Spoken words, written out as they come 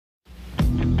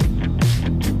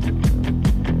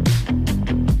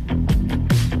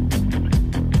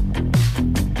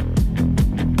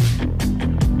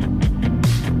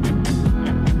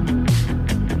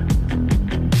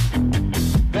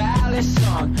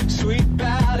sweet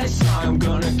ballad song. I'm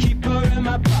gonna keep her in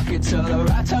my pocket till the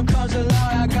right time comes along.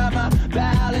 I got my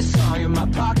ballad song in my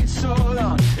pocket so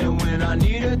long, and when I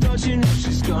need her, don't you know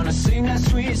she's gonna sing that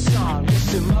sweet song.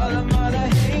 Listen, mother, mother,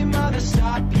 hey mother,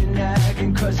 stop your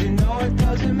nagging, cause you know it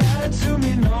doesn't matter to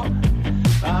me, no.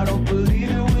 I don't believe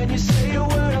it when you say a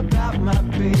word about my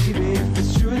baby. If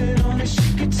it's true, then only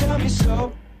she can tell me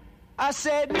so. I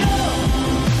said no,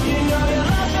 you know you're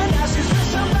laughing, asking for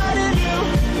somebody new,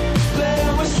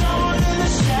 playing with someone in the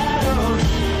shadows,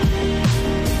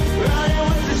 running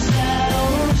with the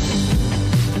shadows.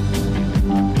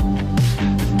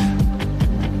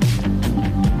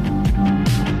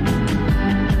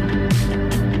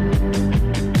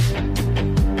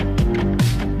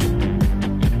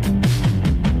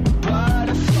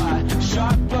 Butterfly,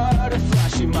 sharp butterfly,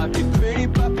 she might be pretty,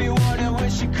 but be warning when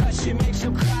she cuts, she makes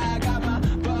you cry.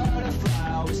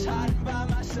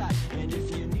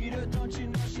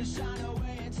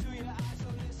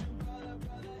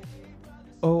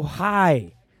 Oh,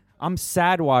 hi. I'm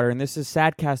Sadwater, and this is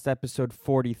Sadcast episode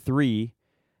 43.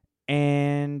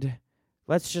 And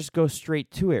let's just go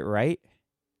straight to it, right?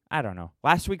 I don't know.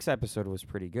 Last week's episode was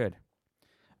pretty good.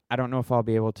 I don't know if I'll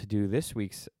be able to do this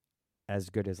week's as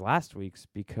good as last week's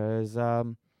because,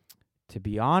 to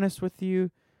be honest with you,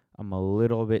 I'm a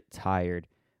little bit tired.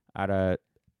 I had a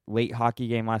late hockey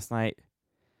game last night,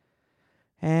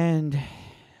 and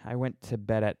I went to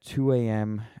bed at 2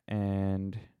 a.m.,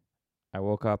 and I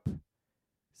woke up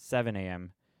 7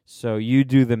 a.m. So you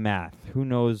do the math. Who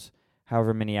knows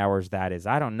however many hours that is?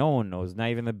 I don't know. No one knows. Not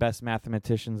even the best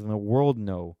mathematicians in the world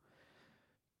know.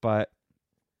 But,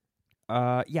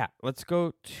 yeah, let's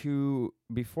go to,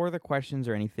 before the questions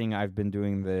or anything, I've been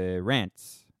doing the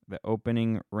rants, the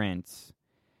opening rants.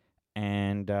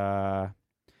 And I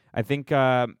think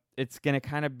it's going to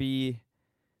kind of be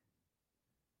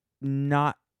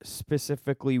not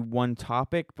specifically one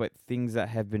topic, but things that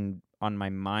have been on my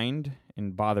mind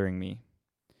and bothering me.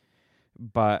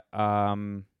 But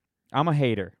I'm a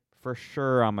hater. For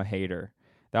sure I'm a hater.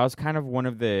 That was kind of one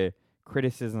of the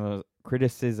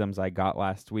criticisms I got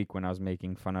last week when I was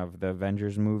making fun of the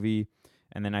Avengers movie.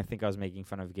 And then I think I was making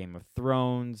fun of Game of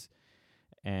Thrones.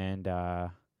 And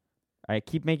I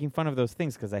keep making fun of those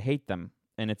things because I hate them.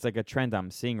 And it's like a trend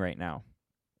I'm seeing right now.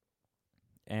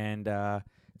 And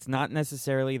it's not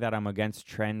necessarily that I'm against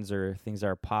trends or things that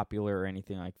are popular or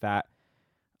anything like that.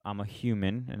 I'm a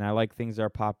human, and I like things that are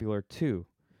popular too.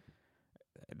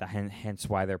 Hence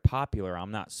why they're popular. I'm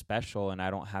not special, and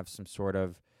I don't have some sort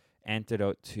of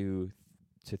antidote to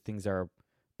things that are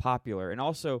popular. And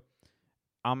also,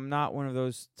 I'm not one of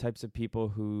those types of people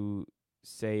who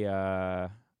say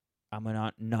I'm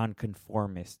a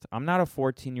nonconformist. I'm not a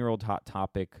 14-year-old Hot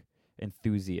Topic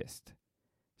enthusiast.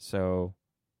 So,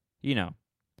 you know,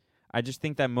 I just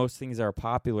think that most things that are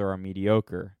popular are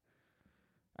mediocre.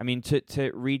 I mean,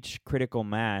 to reach critical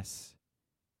mass,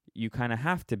 you kind of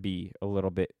have to be a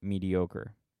little bit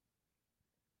mediocre.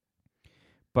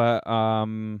 But,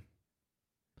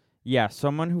 yeah,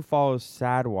 someone who follows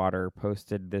Sadwater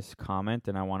posted this comment,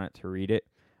 and I wanted to read it.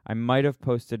 I might have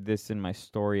posted this in my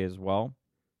story as well.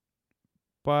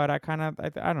 But I don't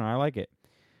know, I like it.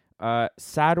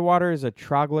 Sadwater is a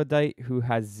troglodyte who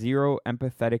has zero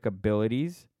empathetic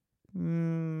abilities.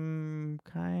 Kind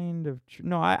of true.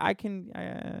 No, I can,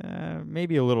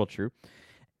 maybe a little true.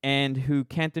 And who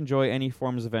can't enjoy any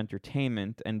forms of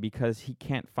entertainment. And because he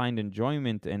can't find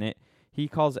enjoyment in it, he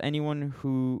calls anyone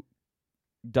who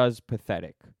does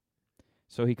pathetic.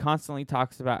 So he constantly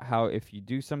talks about how if you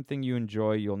do something you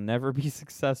enjoy, you'll never be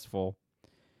successful.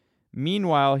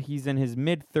 Meanwhile, he's in his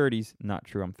mid-30s, not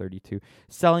true, I'm 32,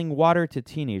 selling water to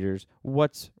teenagers.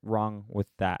 What's wrong with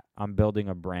that? I'm building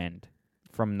a brand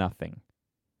from nothing.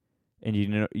 And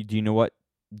do you know what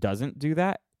doesn't do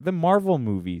that? The Marvel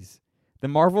movies. The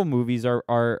Marvel movies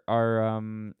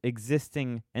are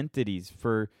existing entities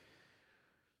for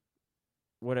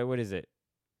what is it?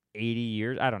 80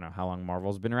 years? I don't know how long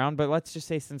Marvel's been around, but let's just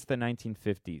say since the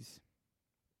 1950s.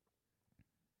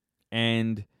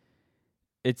 And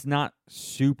it's not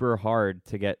super hard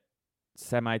to get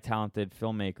semi-talented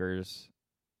filmmakers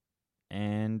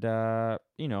and,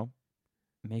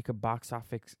 make a box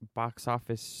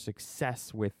office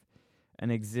success with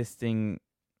an existing...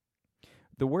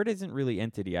 The word isn't really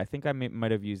entity. I think I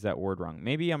might have used that word wrong.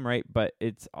 Maybe I'm right, but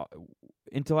it's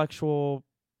intellectual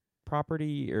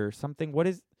property or something. What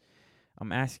is...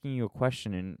 I'm asking you a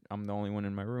question, and I'm the only one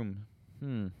in my room.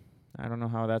 I don't know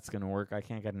how that's going to work. I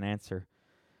can't get an answer.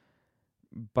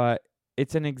 But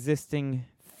it's an existing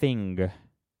thing.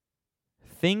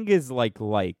 Thing is like.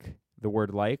 The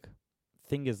word like.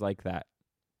 Thing is like that.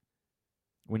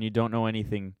 When you don't know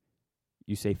anything,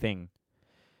 You say thing.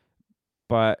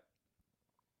 But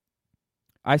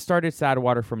I started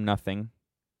Sadwater from nothing,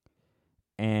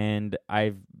 and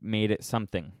I've made it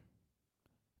something.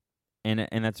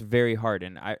 And that's very hard.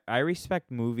 And I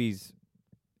respect movies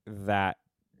that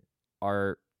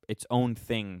are its own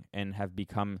thing and have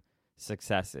become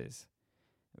successes,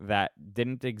 that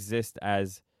didn't exist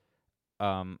as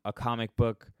a comic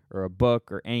book or a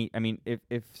book or any. I mean,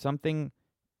 if someone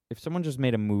just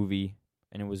made a movie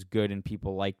and it was good and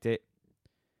people liked it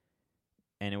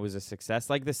and it was a success,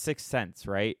 like The Sixth Sense,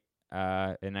 right?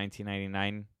 In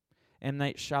 1999, M.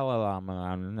 Night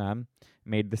Shyamalan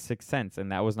made The Sixth Sense,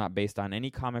 and that was not based on any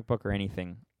comic book or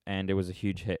anything, and it was a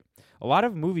huge hit. A lot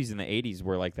of movies in the 80s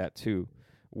were like that too,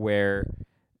 where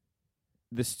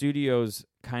the studios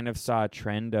kind of saw a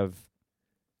trend of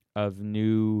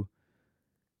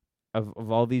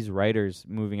all these writers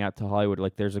moving out to Hollywood.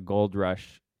 Like, there's a gold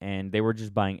rush, and they were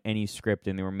just buying any script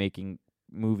and they were making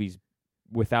movies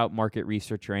without market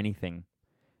research or anything.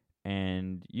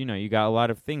 And, you got a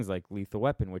lot of things like Lethal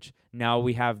Weapon, which now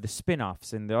we have the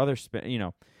spin-offs and the other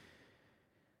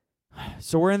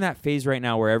So we're in that phase right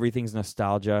now where everything's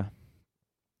nostalgia,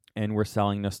 and we're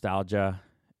selling nostalgia,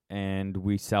 and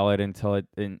we sell it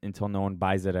until no one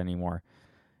buys it anymore,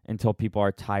 until people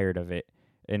are tired of it.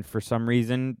 And for some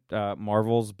reason,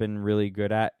 Marvel's been really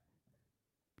good at,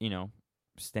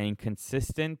 staying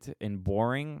consistent and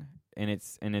boring in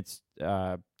its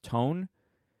tone.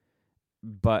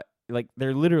 But like,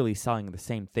 they're literally selling the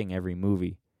same thing every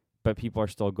movie, but people are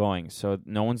still going. So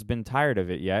no one's been tired of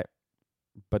it yet,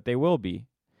 but they will be.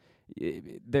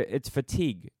 It's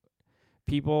fatigue.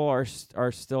 People are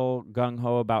still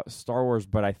gung-ho about Star Wars,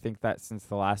 but I think that since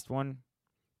the last one,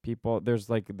 there's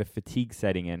like the fatigue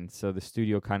setting in, so the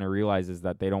studio kind of realizes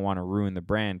that they don't want to ruin the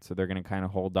brand, so they're going to kind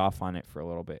of hold off on it for a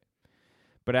little bit.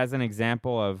 But as an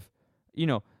example of,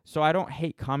 so I don't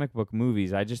hate comic book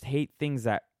movies, I just hate things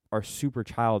that are super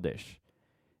childish.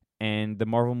 And the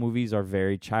Marvel movies are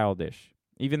very childish,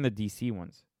 even the DC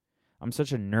ones. I'm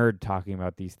such a nerd talking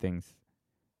about these things.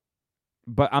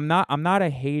 But I'm not a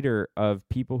hater of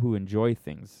people who enjoy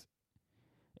things.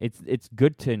 It's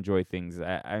good to enjoy things.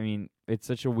 I mean, it's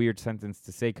such a weird sentence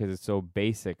to say because it's so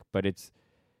basic, but it's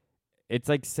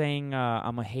like saying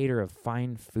I'm a hater of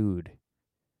fine food.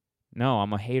 No,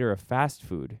 I'm a hater of fast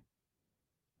food.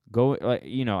 Go,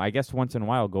 I guess once in a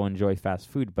while go enjoy fast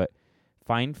food, but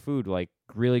fine food, like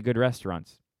really good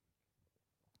restaurants,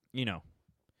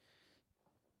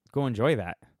 go enjoy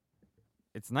that.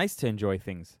 It's nice to enjoy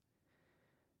things.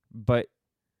 But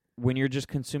when you're just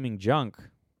consuming junk,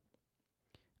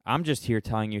 I'm just here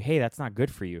telling you, hey, that's not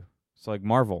good for you. It's like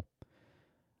Marvel.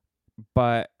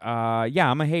 But yeah,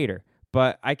 I'm a hater.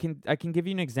 But I can give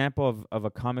you an example of a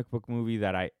comic book movie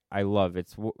that I love.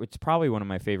 It's probably one of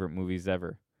my favorite movies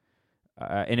ever.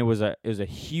 And it was a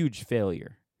huge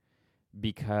failure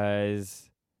because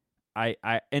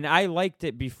I liked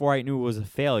it before I knew it was a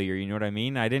failure. You know what I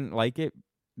mean? I didn't like it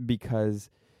because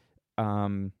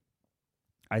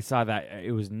I saw that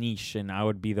it was niche and I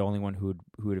would be the only one who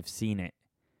would have seen it.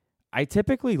 I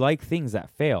typically like things that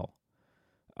fail.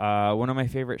 One of my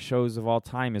favorite shows of all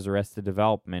time is Arrested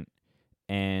Development,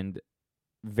 and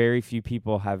very few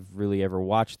people have really ever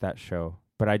watched that show,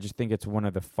 but I just think it's one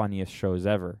of the funniest shows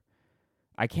ever.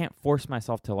 I can't force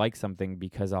myself to like something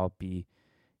because I'll be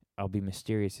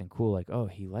mysterious and cool, like, oh,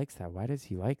 he likes that. Why does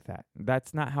he like that?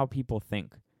 That's not how people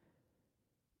think.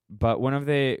 But one of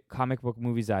the comic book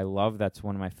movies I love, that's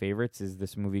one of my favorites, is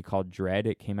this movie called Dread.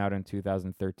 It came out in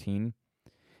 2013.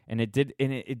 And it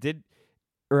did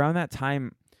around that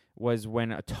time was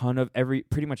when a ton of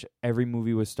pretty much every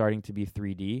movie was starting to be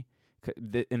 3D.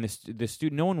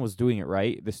 No one was doing it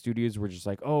right. The studios were just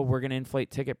like, oh, we're going to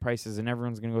inflate ticket prices and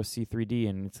everyone's going to go see 3D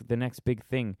and it's the next big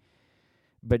thing.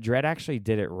 But Dread actually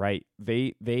did it right.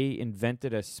 They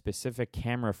invented a specific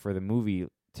camera for the movie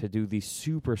to do these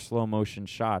super slow motion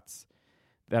shots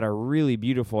that are really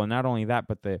beautiful. And not only that,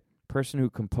 but the person who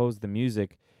composed the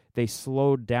music, they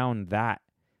slowed down that.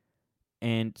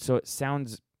 And so it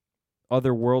sounds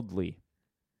otherworldly.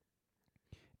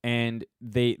 And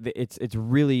it's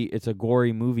a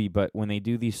gory movie, but when they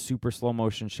do these super slow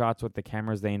motion shots with the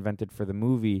cameras they invented for the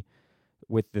movie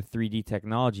with the 3D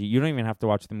technology, you don't even have to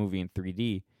watch the movie in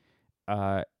 3D.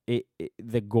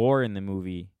 The gore in the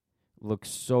movie looks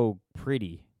so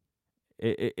pretty.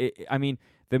 I mean,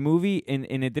 the movie and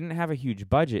it didn't have a huge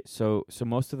budget, so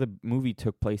most of the movie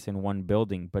took place in one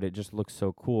building, but it just looks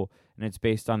so cool, and it's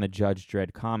based on the Judge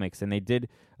Dredd comics. And they did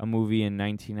a movie in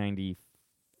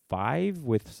 1995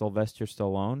 with Sylvester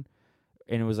Stallone,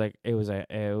 and it was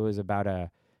about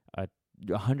a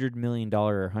 $100 million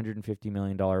or $150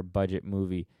 million budget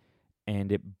movie,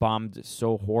 and it bombed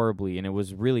so horribly, and it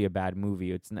was really a bad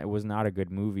movie. It was not a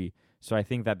good movie. So I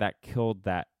think that killed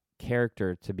that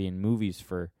character to be in movies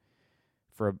for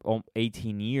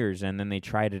 18 years, and then they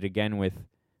tried it again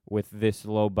with this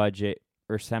low budget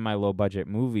or semi low budget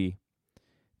movie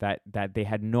that they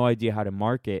had no idea how to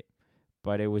market,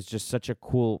 but it was just such a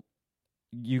cool.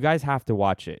 You guys have to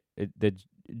watch it. The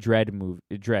Dredd movie,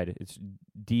 Dredd. It's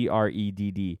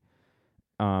Dredd.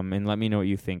 And let me know what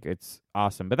you think. It's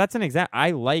awesome. But that's an example.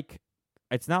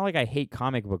 It's not like I hate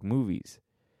comic book movies,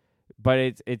 but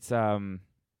it's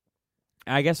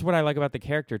I guess what I like about the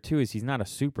character too is he's not a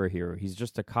superhero. He's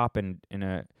just a cop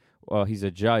he's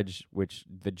a judge, which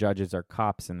the judges are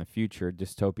cops in the future,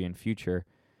 dystopian future.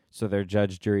 So they're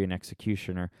judge, jury, and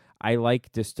executioner. I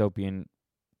like dystopian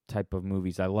type of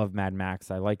movies. I love Mad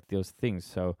Max. I like those things.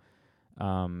 So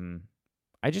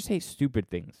I just hate stupid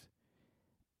things.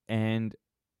 And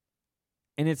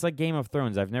it's like Game of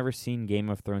Thrones. I've never seen Game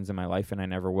of Thrones in my life, and I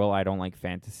never will. I don't like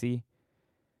fantasy.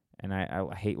 And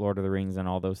I hate Lord of the Rings and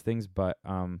all those things. But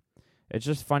it's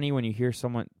just funny when you hear so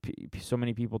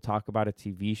many people talk about a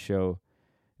TV show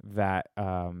that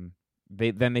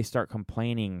they start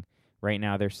complaining. Right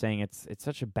now, they're saying it's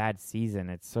such a bad season.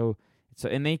 It's so,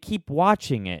 and they keep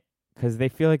watching it because they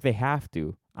feel like they have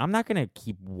to. I'm not gonna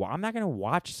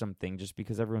watch something just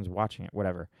because everyone's watching it.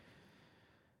 Whatever.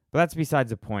 But that's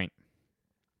besides the point.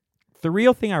 The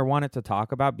real thing I wanted to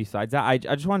talk about besides that, I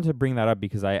just wanted to bring that up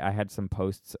because I had some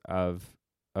posts of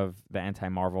the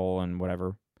anti-Marvel and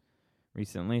whatever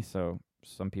recently, so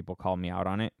some people called me out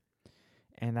on it.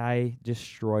 And I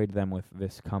destroyed them with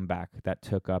this comeback that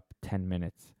took up 10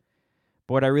 minutes.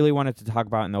 But what I really wanted to talk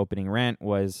about in the opening rant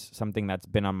was something that's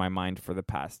been on my mind for the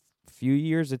past few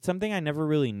years. It's something I never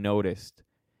really noticed.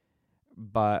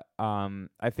 But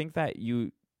I think that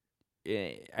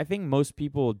I think most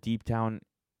people deep down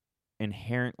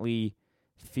inherently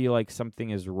feel like something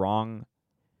is wrong,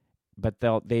 but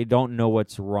they don't know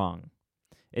what's wrong.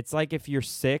 It's like if you're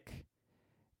sick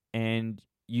and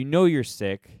you know you're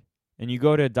sick and you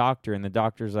go to a doctor and the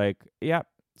doctor's like, "Yep,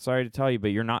 sorry to tell you, but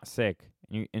you're not sick."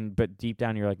 But deep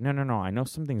down you're like, no, I know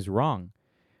something's wrong.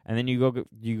 And then you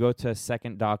go to a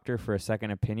second doctor for a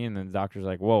second opinion, and the doctor's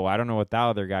like, "Whoa, I don't know what that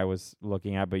other guy was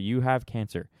looking at, but you have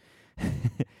cancer."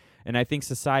 And I think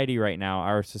society right now,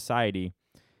 our society,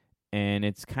 and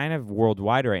it's kind of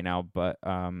worldwide right now, but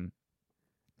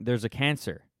there's a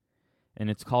cancer, and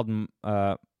it's called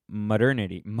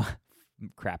modernity.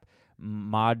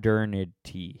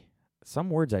 Modernity. Some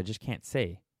words I just can't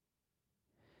say.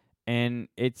 And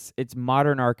it's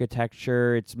modern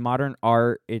architecture, it's modern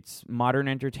art, it's modern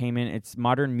entertainment, it's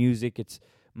modern music, it's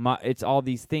all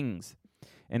these things.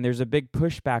 And there's a big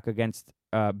pushback against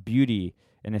beauty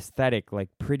and aesthetic, like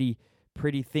pretty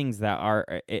things that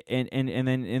are and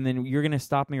then you're gonna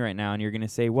stop me right now and you're gonna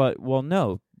say, well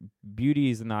no,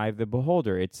 beauty is in the eye of the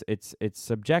beholder. It's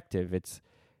subjective. It's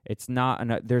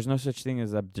not. There's no such thing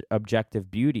as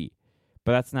objective beauty,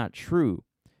 but that's not true.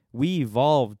 We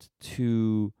evolved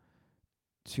to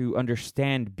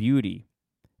understand beauty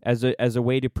as a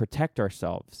way to protect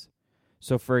ourselves.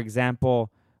 So, for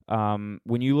example,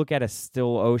 when you look at a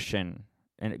still ocean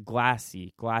and a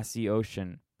glassy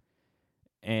ocean,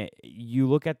 you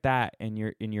look at that and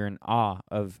you're in awe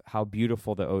of how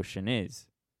beautiful the ocean is.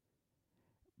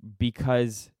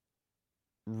 Because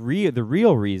the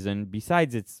real reason,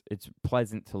 besides it's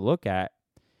pleasant to look at,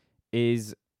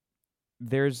 is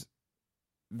there's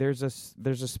a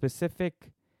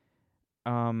specific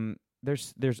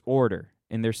there's order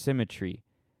and there's symmetry,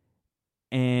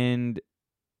 and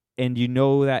you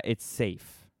know that it's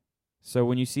safe. So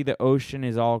when you see the ocean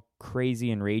is all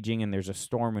crazy and raging and there's a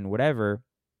storm and whatever,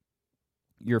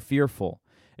 you're fearful.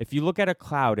 If you look at a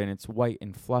cloud and it's white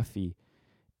and fluffy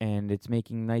and it's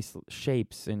making nice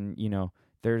shapes and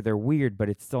they're weird but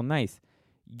it's still nice,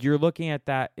 you're looking at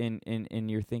that and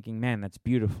you're thinking, man, that's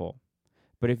beautiful.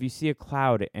 But if you see a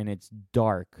cloud and it's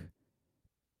dark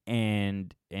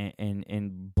and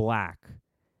black,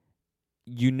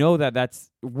 you know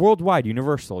that's worldwide,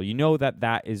 universal. You know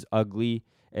that is ugly,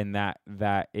 and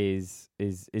that is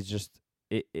just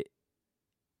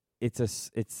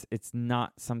it's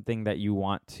not something that you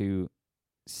want to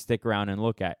stick around and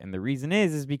look at. And the reason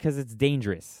is because it's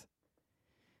dangerous.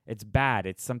 It's bad.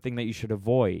 It's something that you should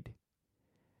avoid.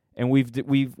 And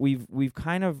we've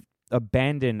kind of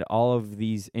abandoned all of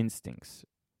these instincts,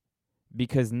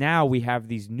 because now we have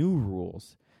these new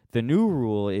rules. The new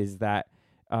rule is that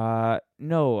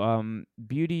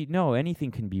beauty,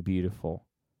 anything can be beautiful,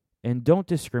 and don't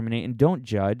discriminate and don't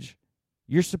judge.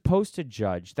 You're supposed to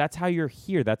judge. That's how you're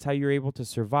here. That's how you're able to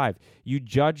survive. You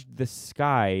judged the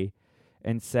sky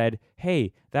and said,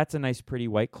 hey, that's a nice pretty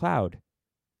white cloud.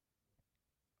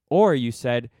 Or you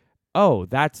said, oh,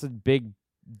 that's a big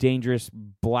dangerous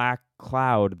black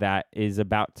cloud that is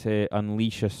about to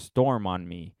unleash a storm on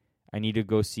me. I need to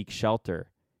go seek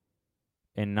shelter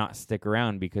and not stick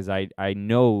around because I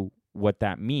know what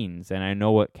that means and I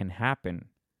know what can happen.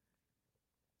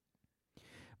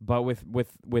 But with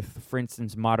for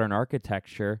instance, modern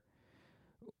architecture,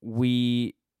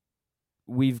 we've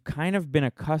kind of been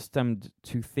accustomed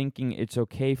to thinking it's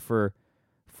okay for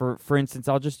instance,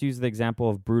 I'll just use the example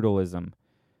of brutalism.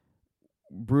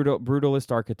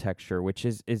 Brutalist architecture, which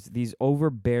is these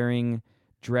overbearing,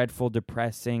 dreadful,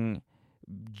 depressing,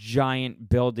 giant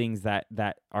buildings that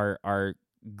are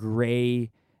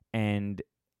gray and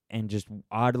just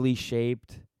oddly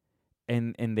shaped,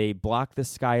 and they block the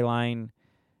skyline,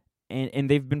 and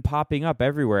they've been popping up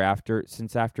everywhere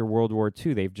since after World War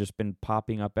II. They've just been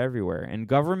popping up everywhere, and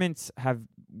governments have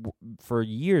for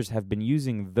years have been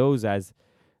using those as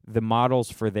the models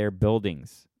for their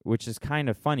buildings, which is kind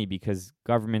of funny because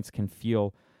governments can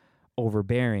feel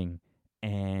overbearing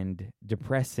and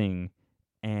depressing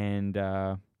and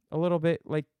a little bit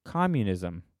like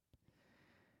communism.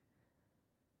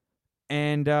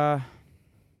 And so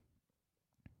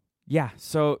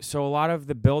a lot of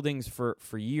the buildings for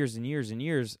years and years and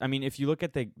years, I mean, if you look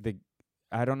at the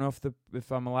I don't know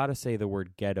if I'm allowed to say the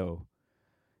word ghetto,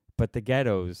 but the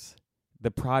ghettos, the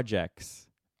projects,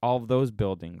 all of those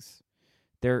buildings,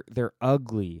 they're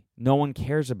ugly. No one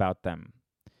cares about them.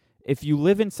 If you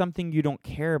live in something you don't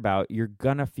care about, you're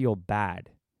gonna feel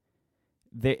bad.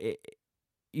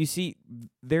 You see,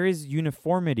 there is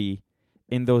uniformity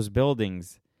in those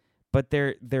buildings, but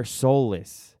they're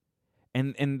soulless,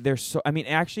 and they're so. I mean,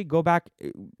 actually, go back,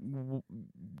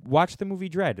 watch the movie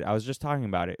Dredd. I was just talking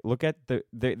about it. Look at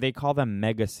they call them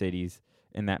mega cities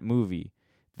in that movie.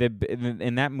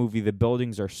 In that movie, the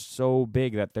buildings are so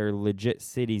big that they're legit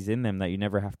cities in them that you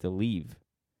never have to leave.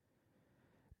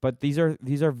 But these are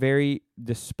very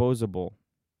disposable.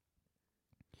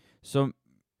 So,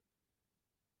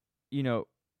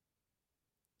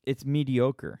 it's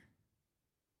mediocre.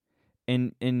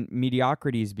 And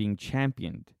mediocrity is being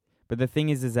championed. But the thing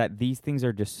is that these things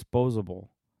are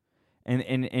disposable.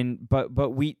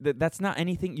 But that's not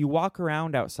anything you walk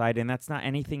around outside, and that's not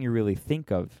anything you really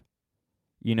think of.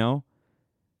 But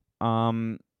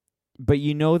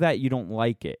you know that you don't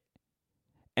like it.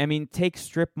 I mean, take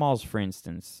strip malls, for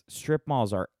instance. Strip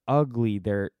malls are ugly.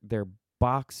 They're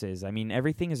boxes. I mean,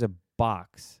 everything is a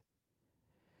box.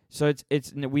 So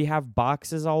we have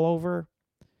boxes all over,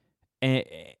 and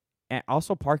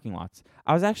also parking lots.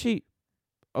 I was actually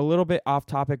a little bit off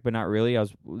topic, but not really. I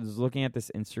was looking at this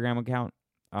Instagram account,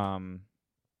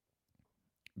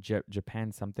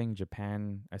 Japan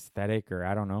Aesthetic, or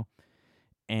I don't know.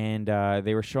 And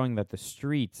they were showing that the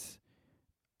streets,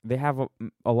 they have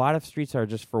a lot of streets are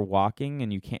just for walking,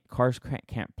 and cars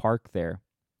can't park there.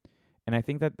 And I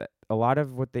think that a lot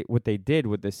of what they did,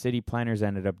 what the city planners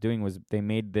ended up doing, was they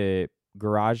made the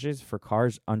garages for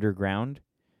cars underground,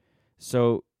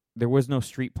 so there was no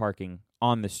street parking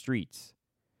on the streets.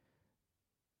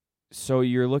 So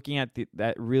you're looking at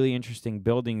that really interesting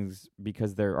buildings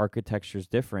because their architecture is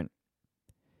different,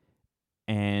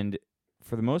 and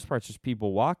for the most part, it's just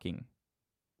people walking.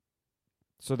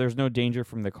 So there's no danger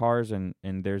from the cars, and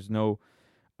there's no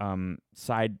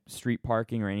side street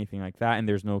parking or anything like that, and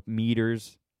there's no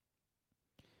meters.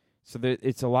 So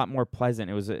it's a lot more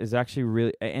pleasant. It's actually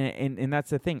really, and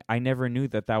that's the thing. I never knew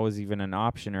that was even an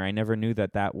option, or I never knew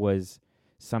that was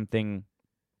something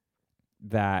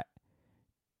that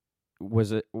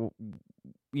was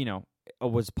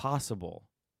was possible.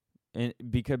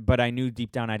 But I knew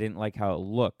deep down I didn't like how it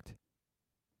looked.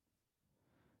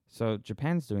 So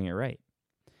Japan's doing it right.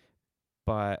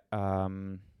 But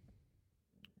what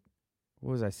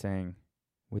was I saying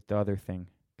with the other thing?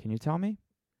 Can you tell me?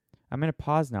 I'm going to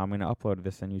pause now. I'm going to upload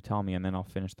this and you tell me, and then I'll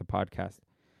finish the podcast.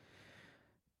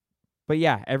 But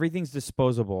yeah, everything's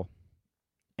disposable.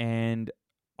 And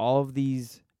all of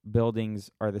these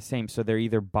buildings are the same. So they're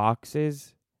either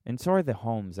boxes, and so are the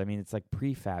homes. I mean, it's like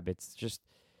prefab. It's just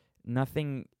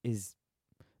nothing is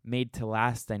made to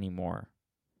last anymore.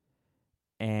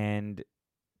 And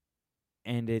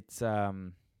it's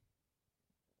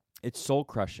soul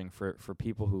crushing for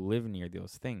people who live near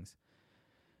those things.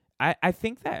 I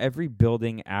think that every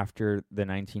building after the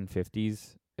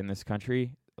 1950s in this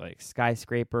country, like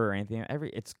skyscraper or anything,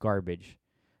 it's garbage.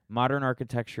 Modern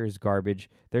architecture is garbage.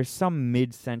 There's some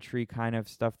mid-century kind of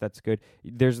stuff that's good.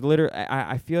 There's literally,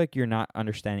 I feel like you're not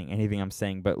understanding anything I'm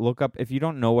saying, but look up, if you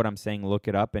don't know what I'm saying, look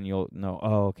it up and you'll know,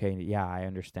 oh, okay, yeah, I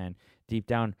understand. Deep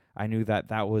down, I knew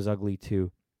that was ugly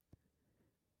too.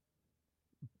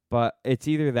 But it's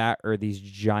either that or these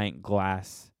giant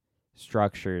glass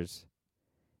structures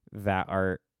that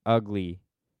are ugly,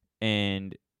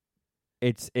 and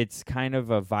it's kind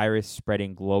of a virus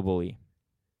spreading globally.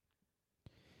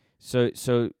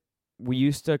 So we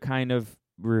used to kind of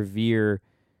revere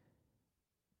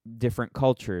different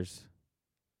cultures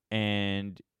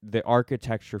and the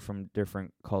architecture from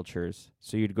different cultures.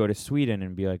 So you'd go to Sweden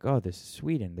and be like, "Oh, this is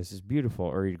Sweden. This is beautiful."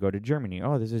 Or you'd go to Germany.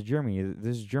 "Oh, this is Germany.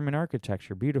 This is German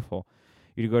architecture. Beautiful."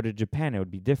 You'd go to Japan. It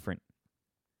would be different.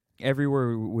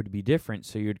 Everywhere would be different.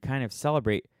 So you'd kind of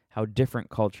celebrate how different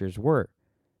cultures were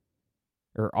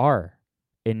or are.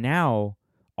 And now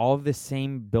all of the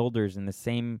same builders and the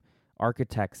same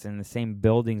architects and the same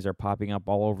buildings are popping up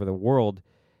all over the world.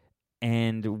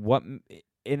 And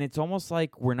it's almost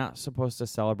like we're not supposed to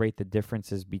celebrate the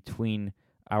differences between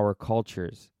our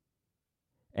cultures.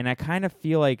 And I kind of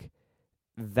feel like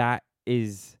that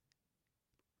is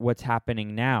what's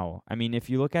happening now. I mean, if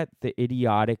you look at the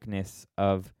idioticness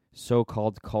of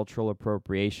so-called cultural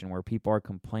appropriation, where people are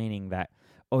complaining that,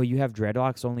 "Oh, you have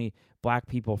dreadlocks, only black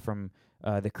people from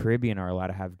the Caribbean are allowed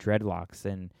to have dreadlocks,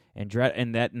 and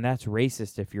that's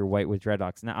racist if you're white with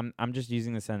dreadlocks." Now, I'm just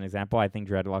using this as an example. I think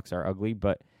dreadlocks are ugly,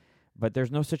 but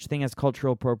there's no such thing as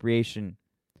cultural appropriation.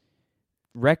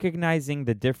 Recognizing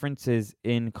the differences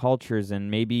in cultures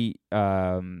and maybe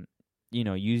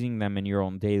using them in your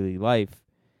own daily life,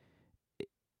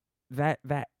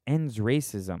 that ends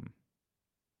racism.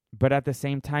 But at the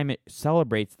same time, it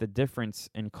celebrates the difference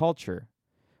in culture.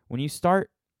 When you start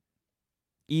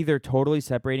either totally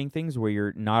separating things where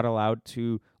you're not allowed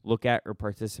to look at or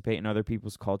participate in other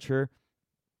people's culture,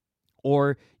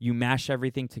 or you mash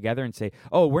everything together and say,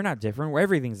 "Oh, we're not different.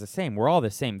 Everything's the same. We're all the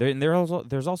same."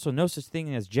 There's also no such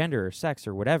thing as gender or sex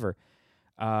or whatever.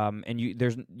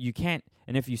 You can't.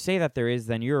 And if you say that there is,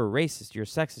 then you're a racist. You're a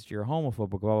sexist. You're a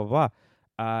homophobic. Blah blah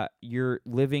blah. You're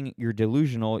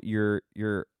delusional. You're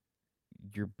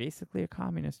basically a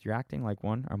communist. You're acting like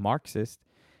one, a Marxist,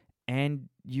 and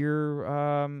you're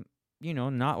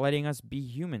not letting us be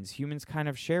humans. Humans kind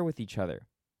of share with each other.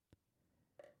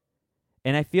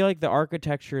 And I feel like the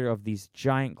architecture of these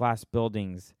giant glass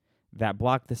buildings that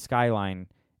block the skyline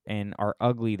and are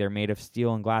ugly, they're made of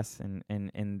steel and glass,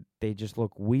 and they just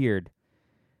look weird.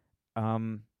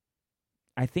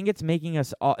 I think it's making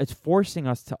us all, it's forcing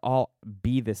us to all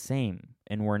be the same,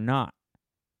 and we're not.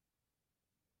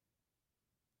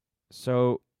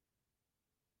 So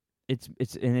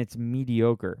it's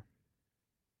mediocre.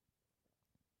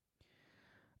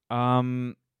 Let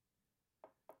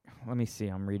me see.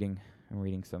 I'm reading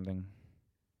something.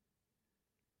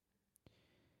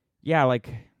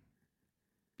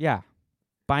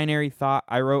 Binary thought.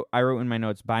 I wrote in my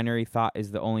notes, binary thought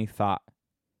is the only thought,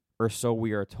 or so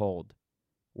we are told.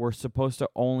 We're supposed to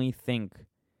only think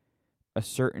a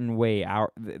certain way,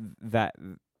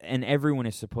 and everyone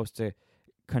is supposed to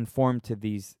conform to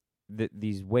these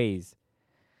ways.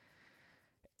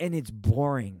 And it's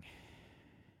boring.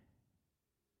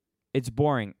 It's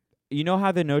boring. You know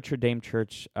how the Notre Dame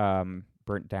church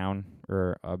burnt down,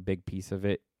 or a big piece of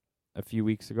it, a few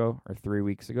weeks ago or 3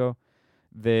 weeks ago?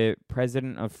 The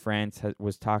president of France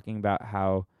was talking about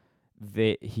how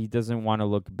he doesn't want to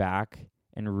look back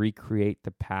and recreate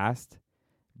the past,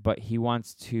 but he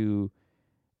wants to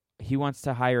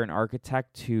hire an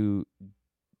architect to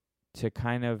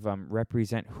kind of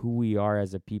represent who we are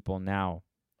as a people now.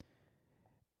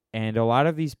 And a lot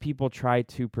of these people try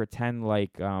to pretend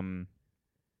like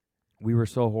we were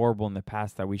so horrible in the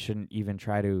past that we shouldn't even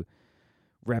try to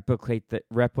replicate the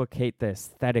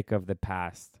aesthetic of the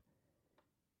past.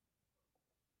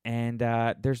 And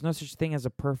there's no such thing as a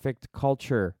perfect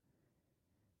culture.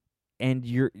 And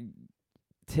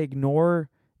to ignore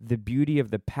the beauty of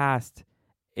the past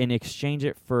and exchange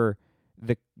it for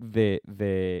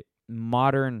the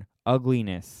modern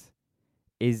ugliness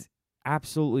is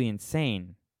absolutely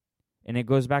insane. And it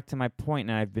goes back to my point,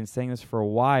 and I've been saying this for a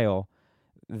while,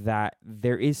 that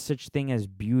there is such thing as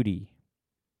beauty.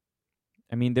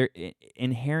 I mean,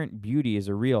 inherent beauty is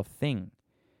a real thing.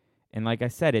 And like I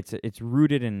said, it's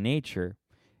rooted in nature,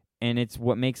 and it's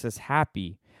what makes us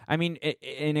happy. I mean,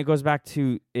 and it goes back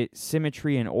to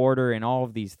symmetry and order and all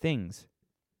of these things.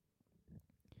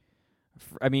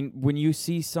 I mean, when you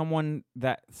see someone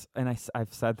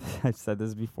I've said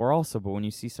this before also, but when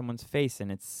you see someone's face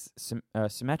and it's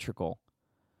symmetrical,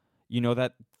 you know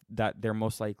that they're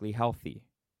most likely healthy,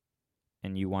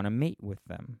 and you want to mate with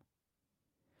them.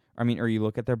 I mean, or you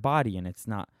look at their body and it's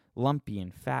not lumpy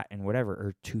and fat and whatever,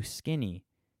 or too skinny,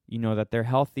 you know that they're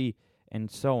healthy,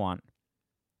 and so on.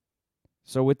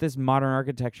 So with this modern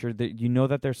architecture, that you know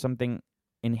that there's something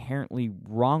inherently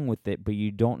wrong with it, but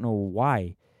you don't know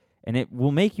why. and it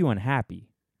will make you unhappy.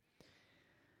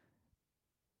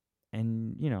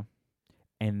 And,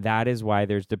 and that is why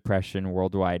there's depression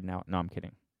worldwide now. No, I'm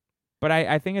kidding. But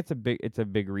I think it's a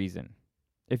big reason.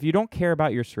 If you don't care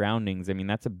about your surroundings, I mean,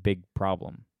 that's a big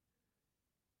problem.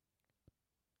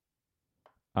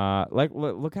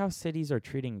 Look how cities are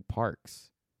treating parks,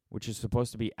 which is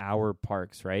supposed to be our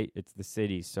parks, right? It's the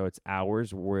cities, so it's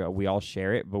ours. We all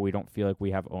share it, but we don't feel like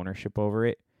we have ownership over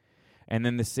it. And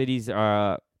then the cities,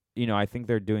 I think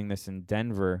they're doing this in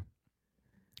Denver,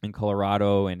 in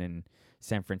Colorado, and in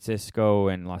San Francisco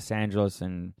and Los Angeles,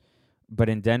 but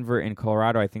in Denver and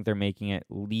Colorado, I think they're making it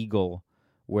legal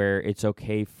where it's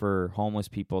okay for homeless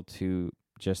people to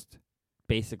just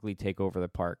basically take over the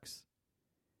parks.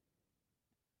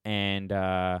 And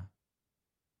how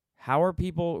are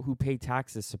people who pay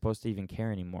taxes supposed to even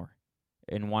care anymore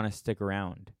and want to stick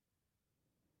around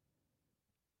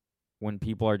when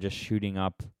people are just shooting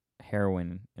up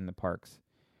heroin in the parks?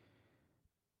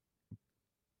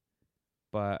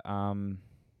 But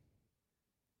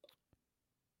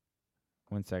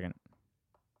one second.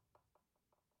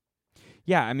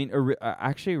 Yeah, I mean,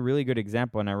 actually, a really good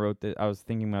example, and I was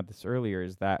thinking about this earlier,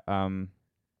 is that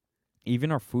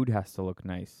even our food has to look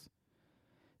nice.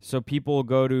 So people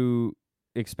go to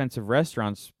expensive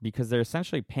restaurants because they're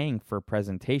essentially paying for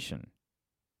presentation.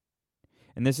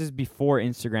 And this is before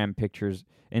Instagram pictures,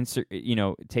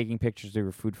 taking pictures of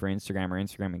your food for Instagram, or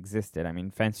Instagram existed. I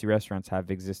mean, fancy restaurants have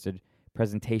existed.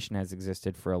 Presentation has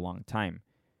existed for a long time.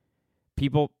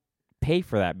 People pay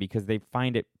for that because they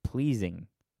find it pleasing.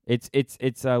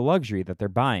 It's a luxury that they're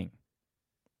buying.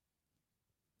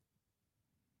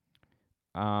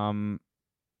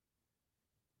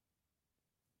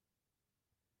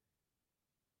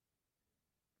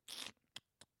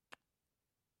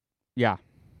 Yeah.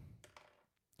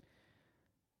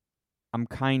 I'm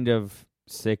kind of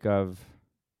sick of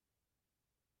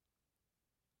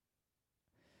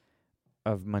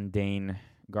mundane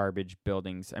garbage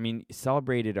buildings. I mean,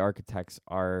 celebrated architects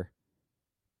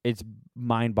it's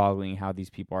mind-boggling how these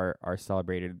people are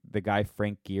celebrated. The guy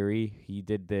Frank Gehry, he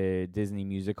did the Disney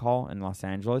Music Hall in Los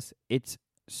Angeles. It's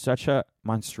such a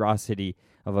monstrosity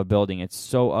of a building. It's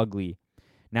so ugly.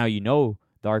 Now, the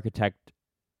architect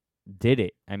did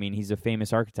it. I mean, he's a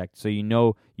famous architect. So you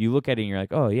look at it and you're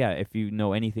like, oh yeah, if you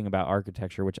know anything about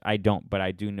architecture, which I don't, but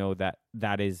I do know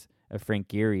that is a Frank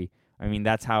Gehry. I mean,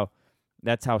 that's how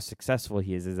successful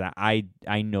he is that I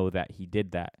know that he did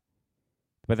that.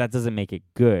 But that doesn't make it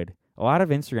good. A lot of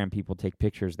Instagram people take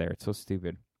pictures there. It's so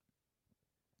stupid.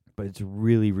 But it's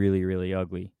really, really, really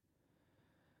ugly.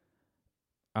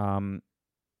 In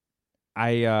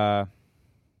my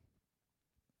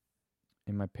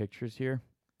pictures here,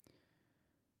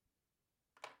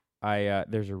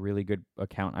 there's a really good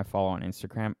account I follow on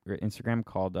Instagram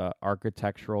called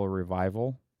Architectural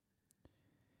Revival.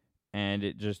 And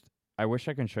I wish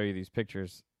I can show you these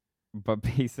pictures, but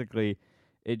basically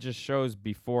it just shows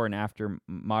before and after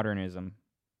modernism.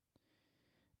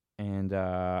 And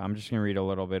I'm just going to read a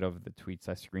little bit of the tweets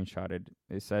I screenshotted.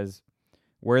 It says,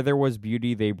 where there was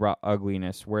beauty, they brought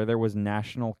ugliness. Where there was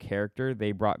national character,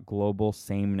 they brought global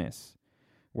sameness.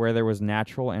 Where there was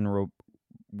natural and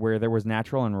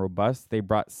robust, they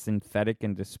brought synthetic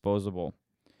and disposable.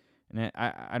 And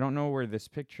I don't know where this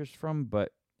picture's from,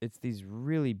 but it's these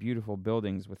really beautiful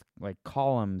buildings with like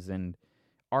columns and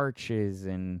arches,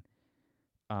 and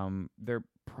they're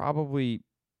probably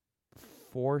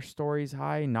 4 stories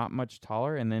high, not much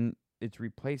taller, and then it's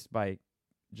replaced by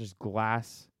just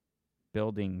glass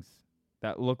buildings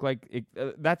that look like it.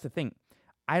 That's the thing.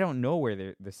 I don't know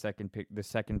where the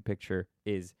second picture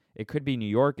is. It could be New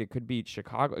York, it could be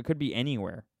Chicago, it could be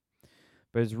anywhere,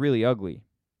 but it's really ugly.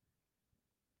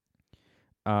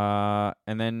 And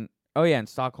then in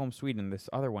Stockholm, Sweden, this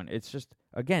other one. It's just,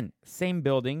 again, same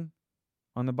building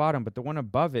on the bottom, but the one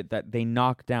above it that they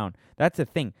knocked down. That's the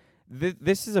thing.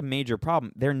 This is a major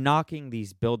problem. They're knocking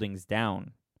these buildings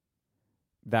down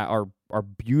that are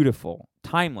beautiful,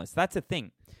 timeless. That's the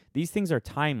thing. These things are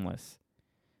timeless.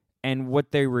 And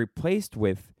what they replaced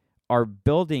with are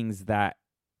buildings that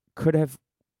could have,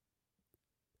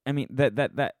 I mean,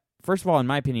 that first of all, in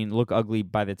my opinion, look ugly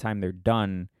by the time they're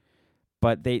done.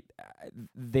 But they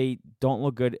don't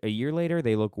look good a year later.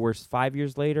 They look worse 5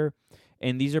 years later.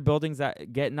 And these are buildings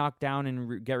that get knocked down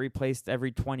and get replaced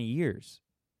every 20 years.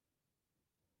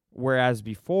 Whereas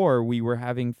before, we were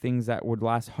having things that would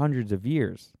last hundreds of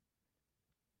years.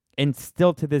 And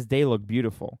still to this day look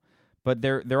beautiful. But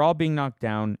they're all being knocked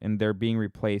down and they're being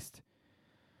replaced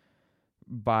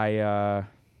by,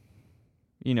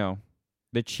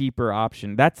 the cheaper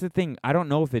option. That's the thing. I don't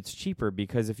know if it's cheaper,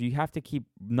 because if you have to keep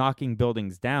knocking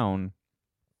buildings down,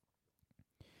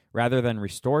 rather than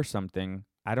restore something.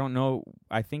 I don't know.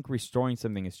 I think restoring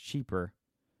something is cheaper.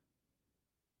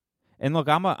 And look,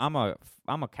 I'm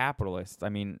a capitalist. I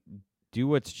mean, do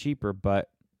what's cheaper, but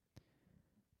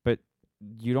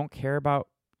you don't care about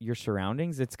your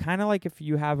surroundings. It's kind of like if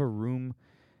you have a room,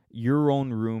 your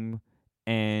own room,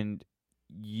 and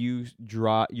you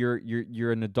draw.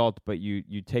 You're an adult, but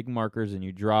you take markers and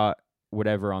you draw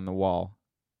whatever on the wall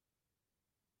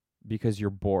because you're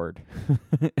bored.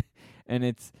 And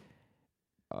it's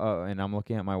and I'm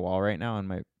looking at my wall right now, and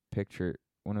my picture,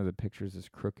 one of the pictures is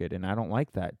crooked, and I don't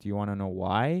like that. Do you want to know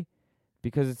why?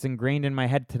 Because it's ingrained in my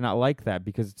head to not like that,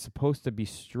 because it's supposed to be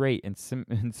straight and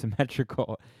and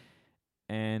symmetrical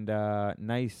and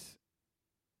nice.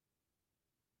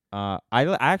 I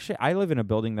live in a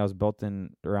building that was built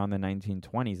in around the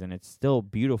 1920s, and it's still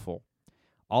beautiful.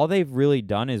 All they've really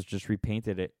done is just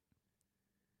repainted it.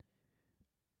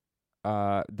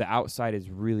 The outside is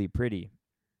really pretty.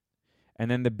 And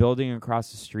then the building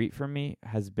across the street from me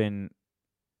has been,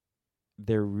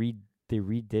 they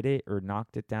redid it or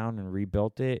knocked it down and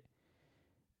rebuilt it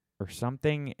or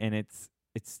something, and it's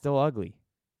still ugly.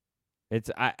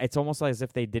 It's almost like as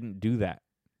if they didn't do that.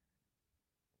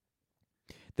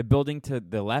 The building to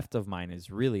the left of mine is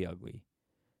really ugly,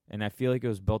 and I feel like it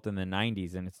was built in the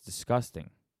 90s, and it's disgusting.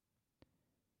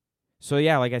 So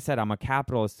yeah, like I said, I'm a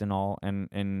capitalist and all,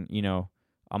 and you know,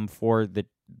 I'm for the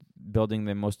building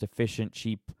the most efficient,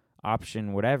 cheap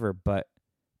option, whatever. But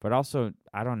also,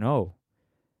 I don't know.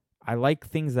 I like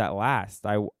things that last.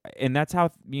 And that's how,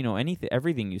 you know,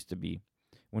 everything used to be.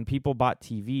 When people bought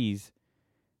TVs,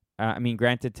 I mean,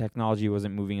 granted, technology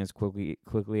wasn't moving as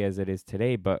quickly as it is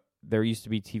today, but there used to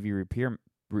be TV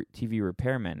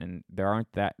repairmen, and there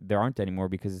aren't anymore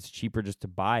because it's cheaper just to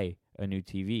buy a new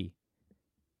TV.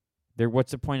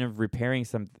 What's the point of repairing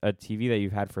a TV that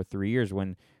you've had for 3 years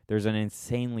when there's an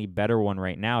insanely better one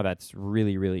right now that's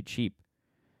really, really cheap?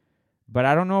 But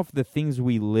I don't know if the things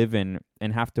we live in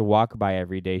and have to walk by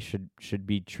every day should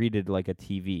be treated like a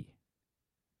TV.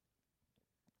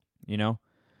 You know?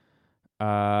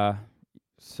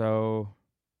 So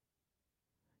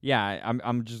yeah,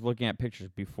 I'm just looking at pictures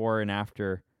before and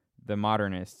after the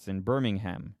modernists in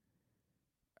Birmingham.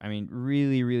 I mean,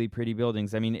 really, really pretty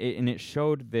buildings. I mean, it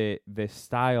showed the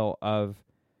style of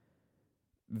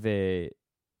the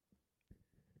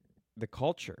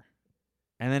culture,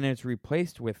 and then it's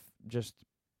replaced with just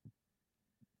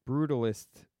brutalist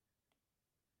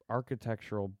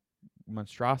architectural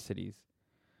monstrosities.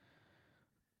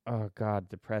 Oh God,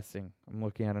 depressing. I'm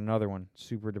looking at another one,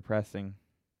 super depressing.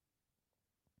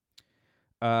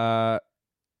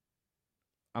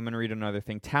 I'm going to read another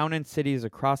thing. Town and cities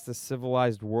across the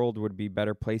civilized world would be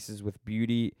better places with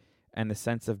beauty and the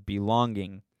sense of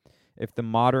belonging if the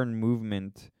modern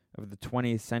movement of the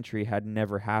 20th century had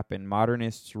never happened.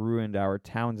 Modernists ruined our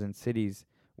towns and cities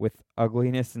with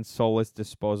ugliness and soulless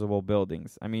disposable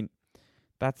buildings. I mean,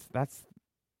 that's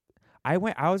I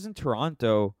was in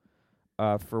Toronto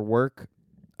for work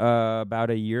about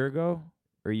a year ago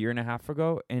or a year and a half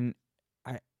ago, and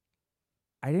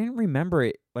I didn't remember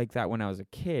it like that when I was a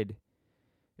kid.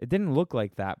 It didn't look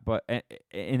like that, but and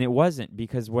it wasn't,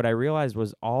 because what I realized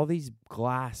was all these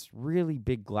really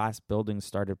big glass buildings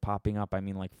started popping up. I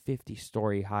mean, like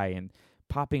 50-story high and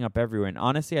popping up everywhere. And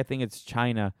honestly, I think it's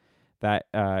China that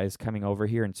is coming over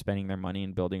here and spending their money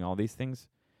and building all these things.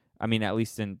 I mean, at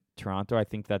least in Toronto, I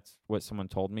think that's what someone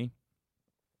told me.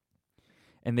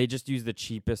 And they just use the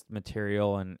cheapest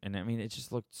material, and I mean, it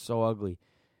just looked so ugly.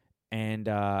 And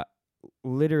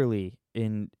literally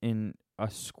in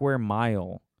a square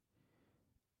mile,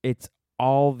 it's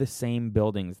all the same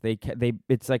buildings.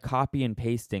 It's like copy and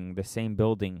pasting the same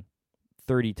building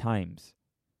 30 times.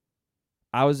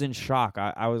 I was in shock.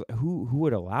 I was, who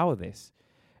would allow this?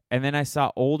 And then I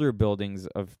saw older buildings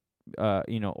of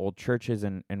old churches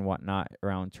and whatnot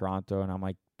around Toronto, and I'm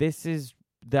like, this is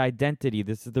the identity.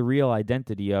 This is the real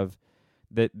identity of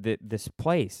this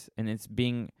place, and it's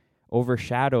being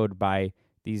overshadowed by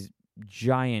these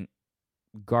giant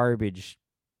garbage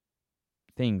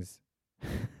things.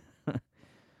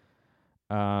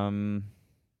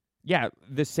 Yeah,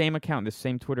 the same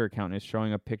Twitter account is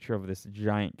showing a picture of this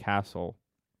giant castle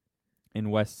in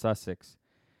West Sussex.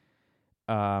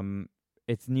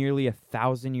 It's nearly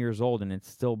 1,000 years old, and it's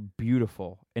still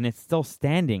beautiful, and it's still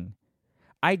standing.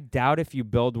 I doubt if you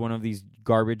build one of these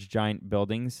garbage giant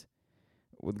buildings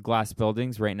with glass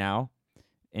buildings right now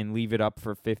and leave it up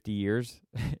for 50 years,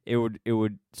 it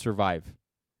would survive.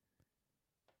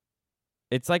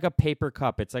 It's like a paper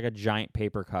cup. It's like a giant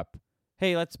paper cup.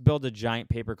 Hey, let's build a giant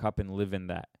paper cup and live in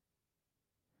that.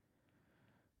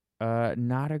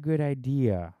 Not a good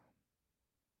idea.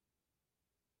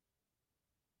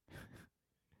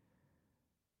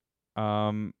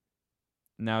 Now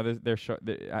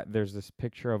there's this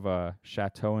picture of a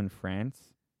chateau in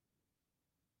France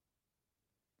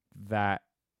that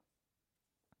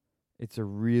it's a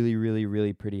really, really,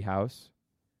 really pretty house.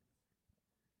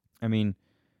 I mean,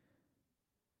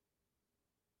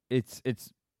 it's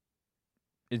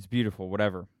beautiful,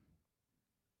 whatever.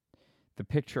 The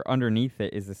picture underneath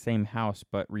it is the same house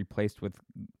but replaced with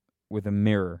a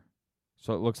mirror.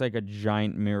 So it looks like a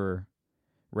giant mirror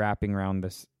wrapping around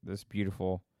this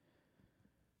beautiful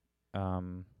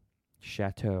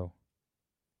chateau.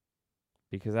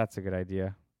 Because that's a good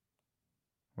idea.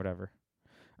 Whatever.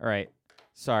 All right.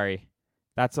 Sorry.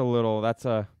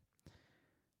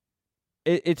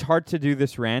 It's hard to do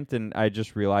this rant, and I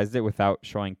just realized it without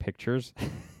showing pictures.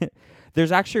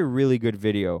 There's actually a really good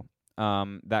video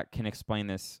that can explain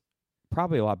this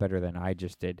probably a lot better than I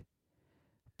just did.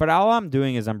 But all I'm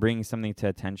doing is I'm bringing something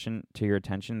to your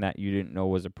attention that you didn't know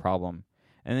was a problem.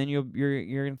 And then you're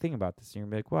going to think about this, and you're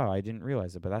going to be like, wow, I didn't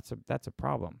realize it, but that's a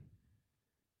problem.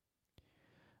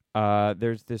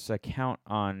 There's this account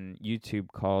on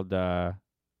YouTube called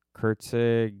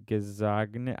Kurze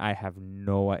Gesagnet. I have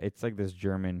it's like this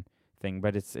German thing,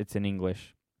 but it's in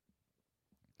English.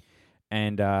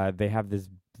 And they have this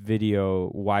video,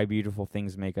 Why Beautiful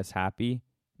Things Make Us Happy,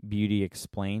 Beauty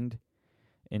Explained,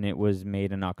 and it was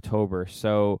made in October.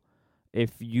 So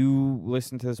if you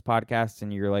listen to this podcast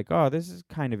and you're like, oh, this is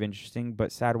kind of interesting,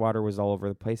 but Sadwater was all over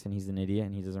the place and he's an idiot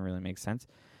and he doesn't really make sense,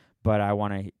 but I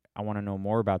want to know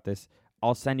more about this,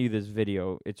 I'll send you this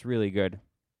video. It's really good.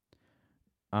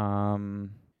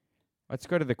 Let's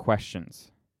go to the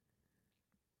questions.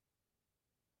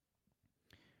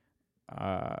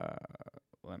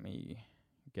 Let me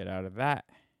get out of that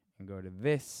and go to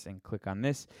this and click on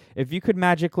this. If you could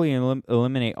magically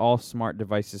eliminate all smart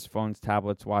devices, phones,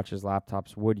 tablets, watches,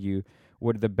 laptops,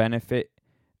 would the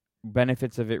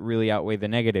benefits of it really outweigh the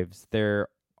negatives? There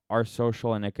are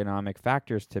social and economic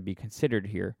factors to be considered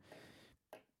here.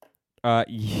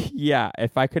 Yeah,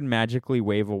 if I could magically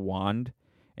wave a wand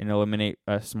and eliminate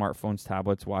smartphones,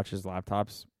 tablets, watches,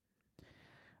 laptops,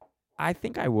 I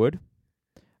think I would.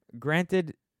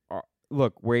 Granted,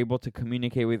 look, we're able to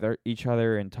communicate with each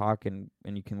other and talk, and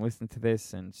you can listen to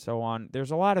this and so on.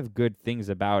 There's a lot of good things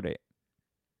about it.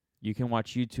 You can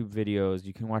watch YouTube videos,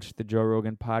 you can watch the Joe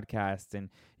Rogan podcast, and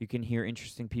you can hear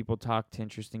interesting people talk to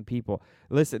interesting people.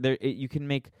 Listen, you can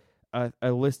make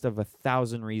a list of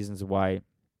 1,000 reasons why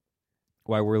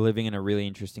we're living in a really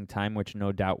interesting time, which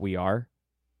no doubt we are.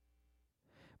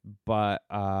 But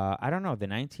I don't know, the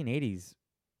 1980s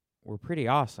were pretty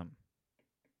awesome.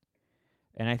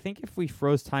 And I think if we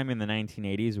froze time in the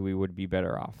 1980s, we would be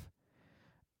better off.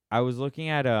 I was looking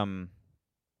at a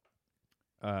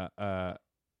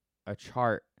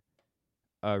chart,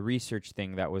 a research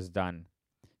thing that was done.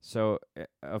 So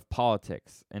of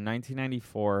politics in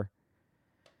 1994,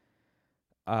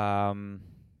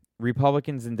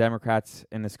 Republicans and Democrats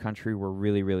in this country were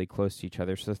really, really close to each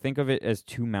other. So think of it as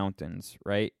two mountains,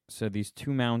 right? So these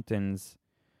two mountains,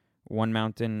 one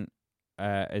mountain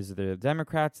is the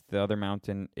Democrats, the other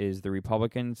mountain is the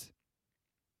Republicans.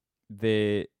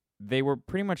 They were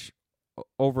pretty much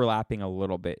overlapping a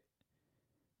little bit.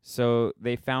 So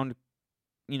they found,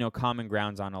 common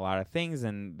grounds on a lot of things,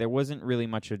 and there wasn't really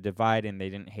much of a divide, and they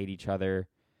didn't hate each other.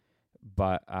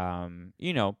 But,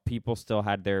 people still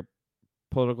had their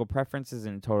political preferences,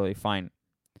 and totally fine.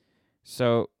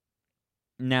 So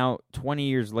now 20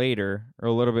 years later, or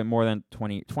a little bit more than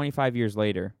 25 years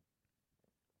later,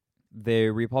 the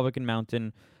Republican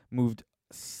mountain moved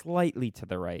slightly to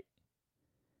the right.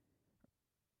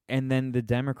 And then the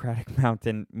Democratic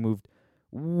mountain moved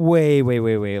way, way,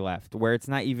 way, way left, where it's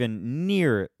not even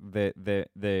near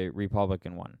the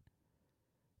Republican one.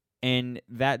 And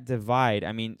that divide,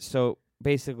 so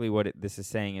basically what this is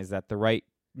saying is that the right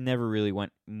never really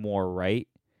went more right.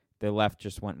 The left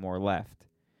just went more left.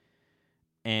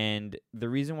 And the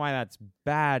reason why that's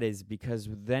bad is because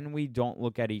then we don't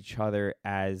look at each other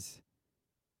as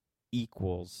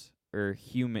equals or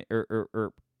human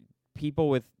or people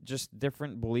with just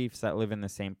different beliefs that live in the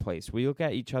same place. We look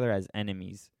at each other as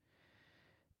enemies,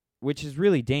 which is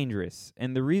really dangerous.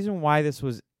 And the reason why this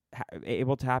was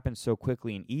able to happen so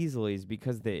quickly and easily is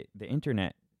because the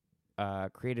internet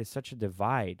created such a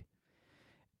divide.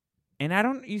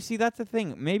 And you see, that's the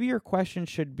thing. Maybe your question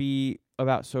should be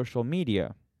about social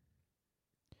media.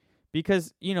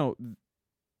 Because, YouTube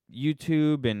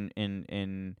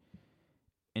and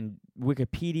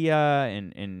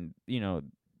Wikipedia and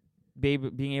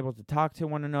being able to talk to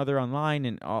one another online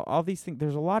and all these things,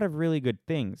 there's a lot of really good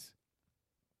things.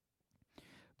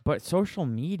 But social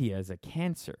media is a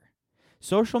cancer.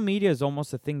 social media is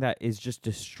almost a thing that is just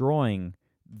destroying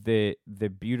the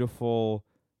beautiful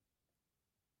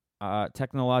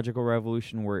technological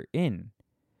revolution we're in.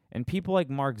 And people like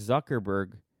Mark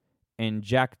Zuckerberg and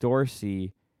Jack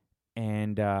Dorsey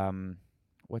and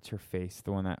what's her face,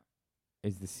 the one that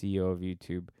is the CEO of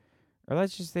YouTube, or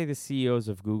let's just say the CEOs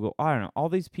of Google. I don't know. All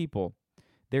these people,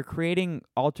 they're creating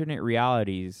alternate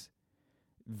realities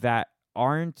that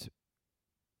aren't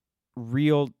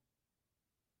real.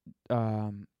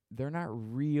 They're not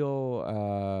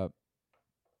real.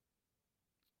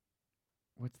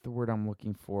 What's the word I'm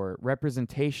looking for?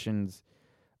 Representations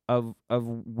of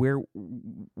where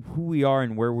who we are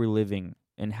and where we're living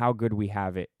and how good we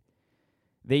have it.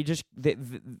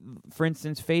 For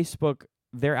instance, Facebook,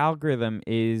 their algorithm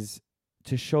is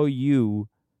to show you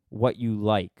what you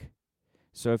like.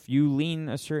 So if you lean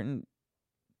a certain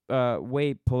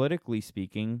way politically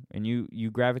speaking, and you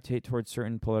gravitate towards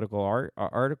certain political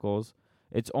articles,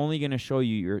 it's only going to show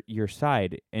you your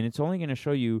side, and it's only going to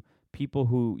show you people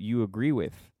who you agree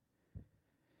with.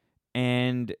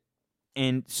 And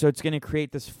so it's going to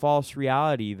create this false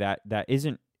reality that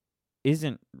isn't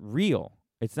real.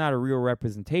 It's not a real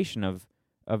representation of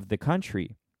the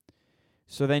country.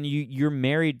 So then you're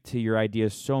married to your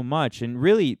ideas so much. And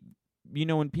really,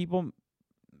 when people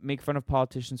make fun of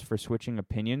politicians for switching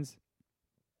opinions,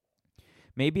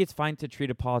 maybe it's fine to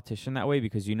treat a politician that way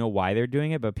because you know why they're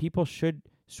doing it, but people should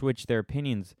switch their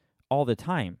opinions all the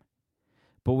time.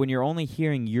 But when you're only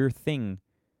hearing your thing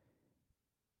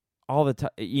all the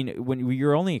time, when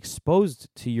you're only exposed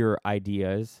to your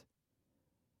ideas,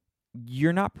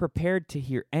 you're not prepared to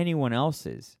hear anyone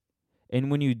else's.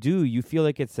 And when you do, you feel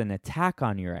like it's an attack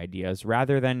on your ideas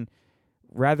rather than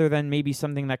maybe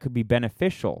something that could be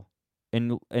beneficial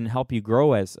and help you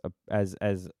grow as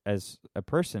a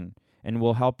person, and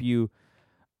will help you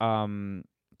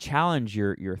challenge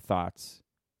your thoughts.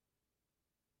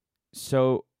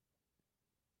 So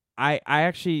I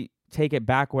actually take it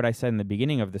back what I said in the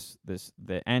beginning of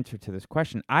the answer to this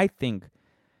question. I think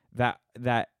that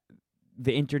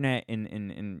the internet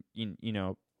and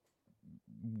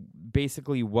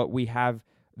basically what we have,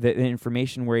 the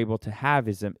information we're able to have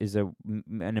is an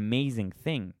amazing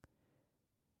thing.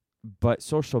 But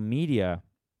social media,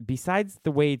 besides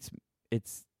the way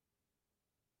it's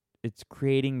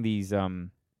creating these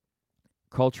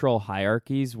cultural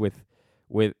hierarchies with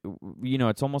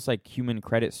it's almost like human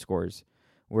credit scores,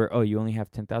 where you only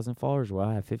have 10,000 followers, well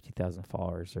I have 50,000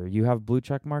 followers, or you have blue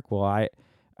check mark, well I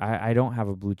don't have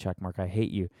a blue check mark, I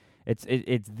hate you. It's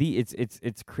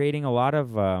creating a lot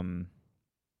of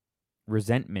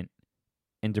resentment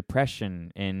and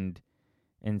depression and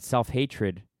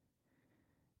self-hatred,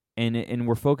 and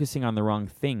we're focusing on the wrong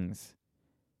things.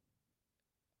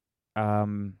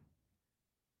 I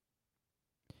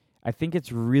think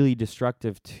it's really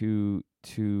destructive to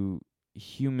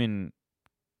human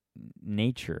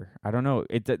nature. I don't know,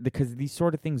 because these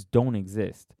sort of things don't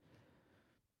exist.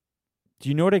 Do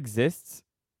you know what exists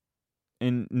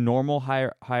in normal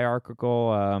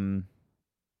hierarchical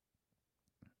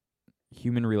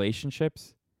human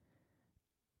relationships?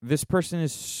 This person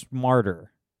is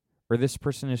smarter, or this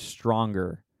person is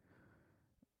stronger,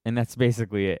 and that's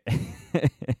basically it.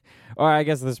 Or I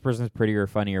guess this person is prettier or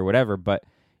funny or whatever, but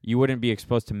you wouldn't be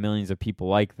exposed to millions of people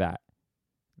like that.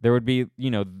 There would be,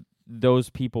 those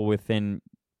people within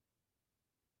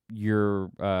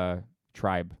your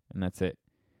tribe, and that's it.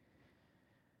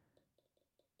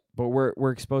 But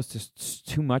we're exposed to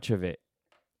too much of it,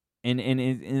 and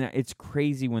it's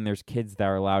crazy when there's kids that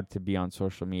are allowed to be on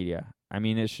social media. I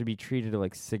mean, it should be treated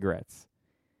like cigarettes,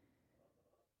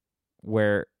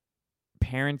 where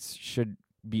parents should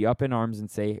be up in arms and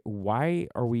say, why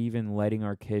are we even letting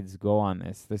our kids go on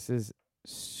this? This is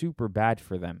super bad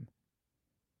for them.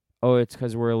 Oh, it's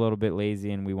because we're a little bit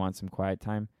lazy and we want some quiet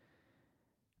time.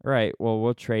 All right, well,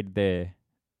 we'll trade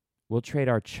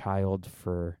our child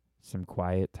for some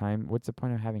quiet time. What's the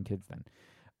point of having kids then?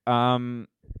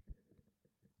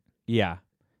 Yeah.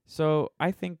 So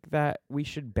I think that we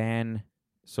should ban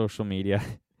social media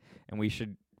and we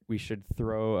should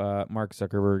throw Mark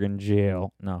Zuckerberg in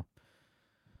jail. No.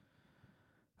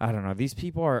 I don't know. These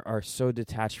people are so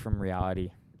detached from reality.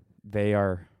 They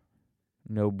are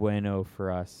no bueno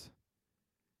for us.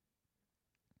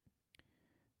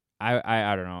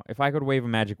 I don't know. If I could wave a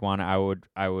magic wand, I would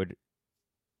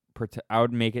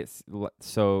make it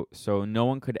so no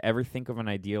one could ever think of an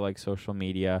idea like social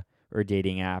media or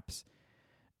dating apps,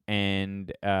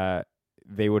 and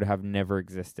they would have never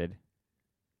existed.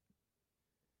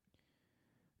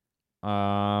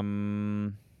 All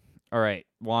right,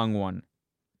 long one.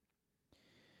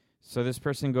 So this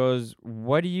person goes,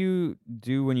 what do you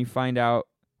do when you find out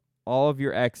all of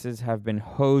your exes have been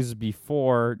hoes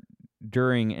before,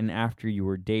 during, and after you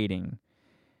were dating?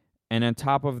 And on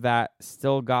top of that,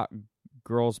 still got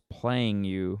girls playing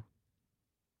you.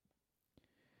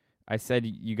 I said,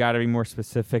 you got to be more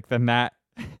specific than that.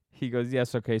 He goes,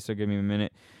 yes, okay, so give me a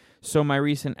minute. So my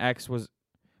recent ex was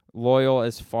loyal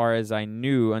as far as I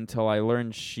knew until I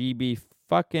learned she be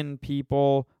fucking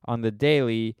people on the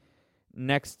daily.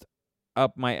 Next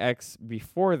up, my ex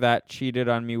before that cheated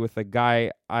on me with a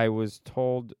guy I was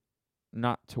told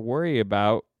not to worry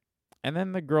about. And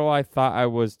then the girl I thought I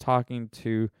was talking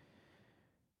to,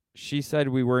 she said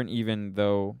we weren't even,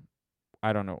 though.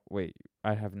 I don't know. Wait,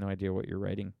 I have no idea what you're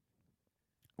writing.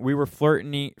 We were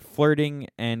flirting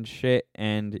and shit,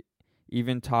 and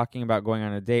even talking about going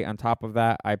on a date. On top of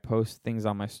that, I post things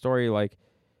on my story like,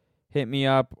 hit me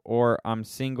up, or I'm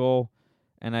single,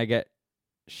 and I get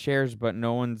shares, but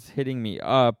no one's hitting me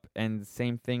up. And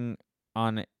same thing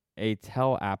on a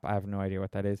Tell app. I have no idea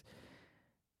what that is.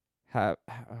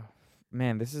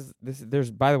 Man, this is there's,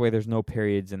 by the way, there's no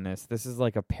periods in this. This is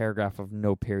like a paragraph of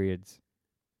no periods.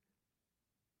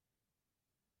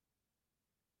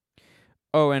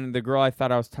 Oh, and the girl I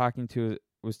thought I was talking to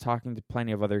was talking to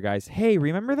plenty of other guys. Hey,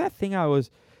 remember that thing I was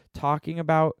talking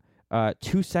about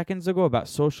 2 seconds ago about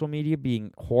social media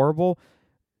being horrible?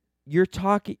 You're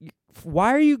talking.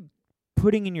 Why are you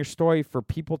putting in your story for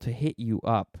people to hit you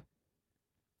up?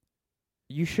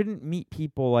 You shouldn't meet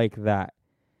people like that.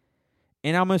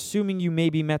 And I'm assuming you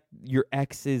maybe met your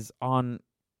exes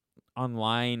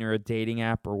online or a dating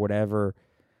app or whatever.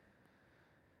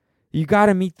 You got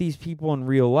to meet these people in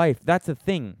real life. That's the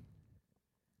thing.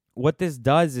 What this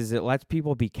does is it lets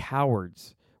people be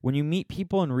cowards. When you meet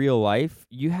people in real life,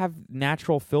 you have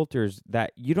natural filters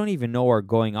that you don't even know are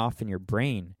going off in your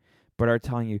brain, but are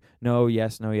telling you, no,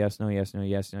 yes, no, yes, no, yes, no,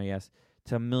 yes, no, yes,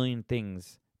 to a million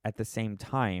things at the same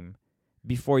time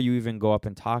before you even go up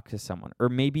and talk to someone. Or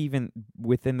maybe even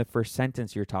within the first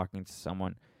sentence you're talking to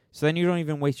someone. So then you don't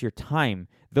even waste your time.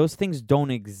 Those things don't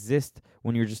exist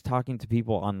when you're just talking to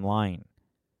people online.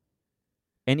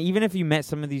 And even if you met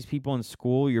some of these people in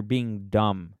school, you're being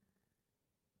dumb.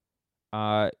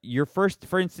 Your first,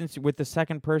 for instance, with the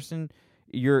second person,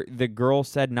 the girl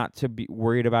said not to be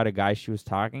worried about a guy she was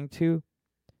talking to.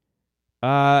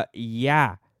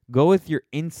 Yeah, go with your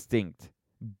instinct.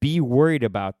 Be worried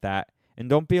about that, and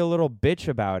don't be a little bitch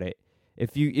about it.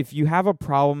 If you have a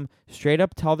problem, straight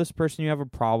up tell this person you have a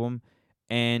problem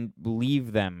and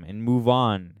leave them and move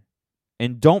on.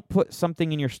 And don't put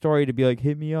something in your story to be like,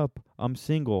 hit me up, I'm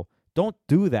single. Don't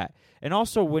do that. And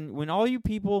also, when all you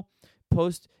people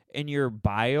post in your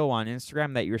bio on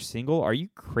Instagram that you're single, are you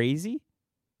crazy?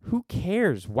 Who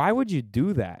cares? Why would you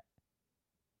do that?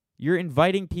 You're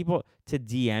inviting people to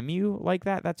DM you like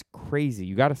that? That's crazy.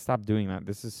 You got to stop doing that.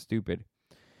 This is stupid.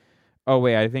 Oh,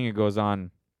 wait, I think it goes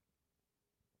on.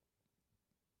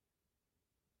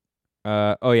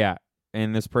 Oh yeah,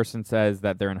 and this person says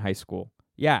that they're in high school.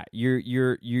 Yeah,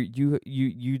 you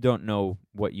don't know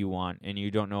what you want, and you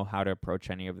don't know how to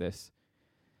approach any of this.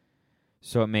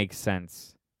 So it makes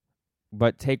sense.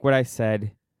 But take what I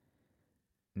said,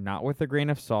 not with a grain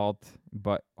of salt,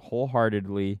 but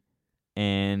wholeheartedly,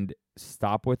 and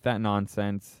stop with that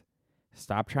nonsense.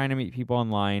 Stop trying to meet people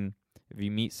online. If you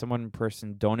meet someone in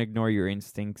person, don't ignore your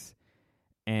instincts,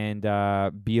 and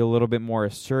be a little bit more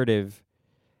assertive.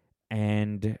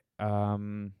 And,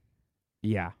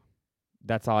 yeah,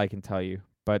 that's all I can tell you.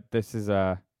 But this is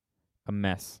a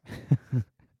mess.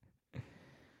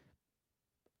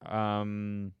 I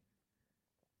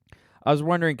was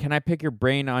wondering, can I pick your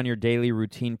brain on your daily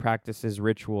routine practices,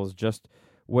 rituals? Just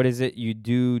what is it you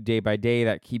do day by day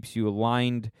that keeps you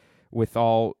aligned with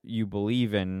all you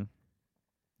believe in?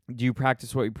 Do you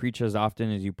practice what you preach as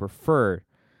often as you prefer?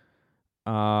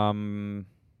 All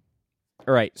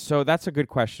right, so that's a good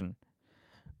question.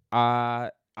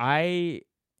 I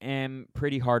am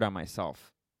pretty hard on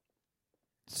myself.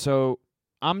 So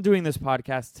I'm doing this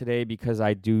podcast today because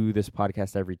I do this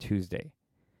podcast every Tuesday.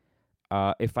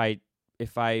 If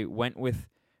I went with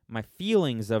my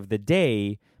feelings of the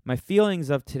day, my feelings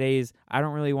of today's, I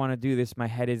don't really want to do this. My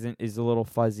head is a little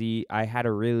fuzzy. I had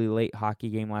a really late hockey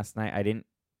game last night. I didn't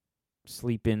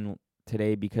sleep in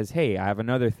today because, hey, I have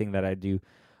another thing that I do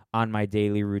on my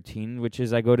daily routine, which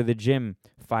is I go to the gym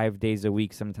 5 days a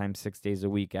week, sometimes 6 days a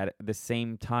week at the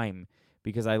same time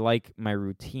because I like my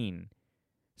routine.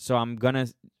 So I'm going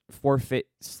to forfeit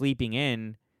sleeping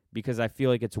in because I feel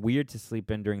like it's weird to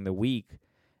sleep in during the week.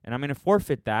 And I'm going to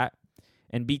forfeit that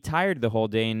and be tired the whole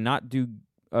day and not do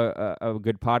a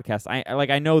good podcast.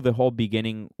 I know the whole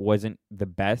beginning wasn't the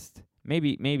best.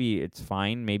 Maybe it's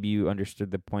fine. Maybe you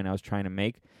understood the point I was trying to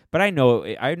make. But I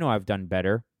know I've done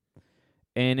better.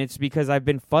 And it's because I've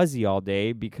been fuzzy all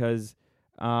day because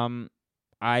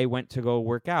I went to go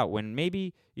work out when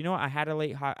maybe, I had a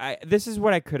late this is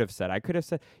what I could have said. I could have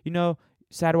said,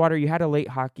 Sadwater, you had a late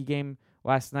hockey game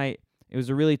last night. It was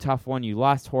a really tough one. You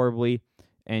lost horribly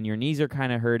and your knees are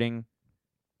kind of hurting.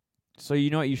 So you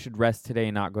know what? You should rest today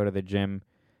and not go to the gym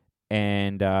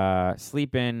and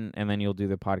sleep in, and then you'll do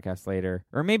the podcast later.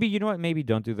 Or maybe, you know what? Maybe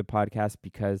don't do the podcast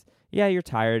because, yeah, you're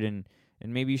tired and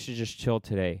maybe you should just chill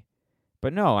today.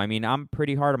 But no, I mean, I'm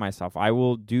pretty hard on myself. I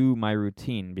will do my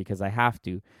routine because I have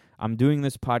to. I'm doing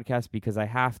this podcast because I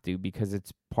have to, because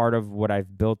it's part of what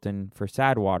I've built in for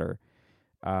Sadwater.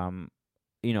 If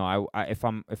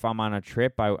I'm on a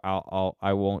trip,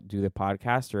 I won't do the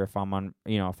podcast, or if I'm on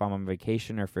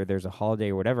vacation, or if there's a holiday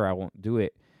or whatever, I won't do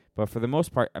it. But for the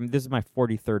most part, this is my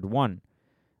 43rd one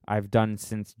I've done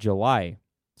since July,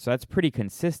 so that's pretty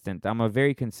consistent. I'm a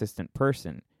very consistent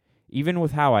person, even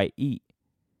with how I eat.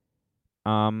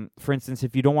 For instance,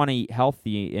 if you don't want to eat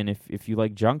healthy, and if you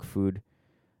like junk food,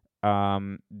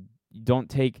 don't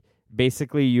take.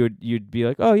 Basically, you'd be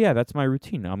like, oh yeah, that's my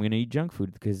routine. I'm gonna eat junk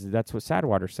food because that's what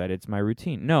Sadwater said. It's my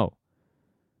routine. No,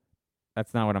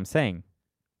 that's not what I'm saying.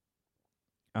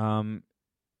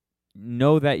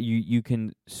 Know that you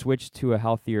can switch to a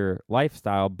healthier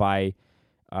lifestyle by,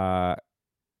 biting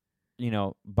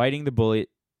the bullet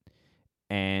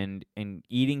and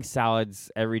eating salads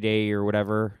every day or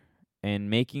whatever, and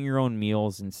making your own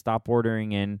meals and stop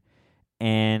ordering in,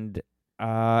 and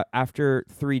after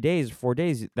 3 days, 4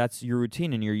 days, that's your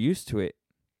routine and you're used to it.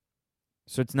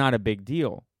 So it's not a big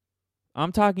deal.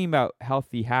 I'm talking about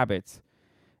healthy habits,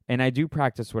 and I do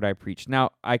practice what I preach.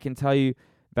 Now, I can tell you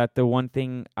that the one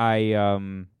thing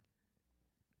I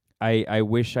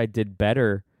wish I did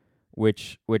better,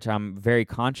 which I'm very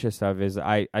conscious of, is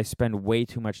I spend way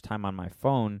too much time on my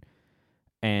phone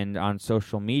and on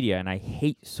social media, and I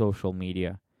hate social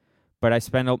media. But I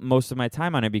spend most of my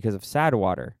time on it because of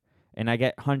Sadwater. And I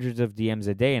get hundreds of DMs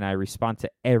a day, and I respond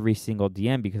to every single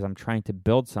DM because I'm trying to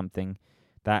build something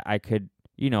that I could,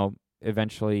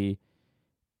 eventually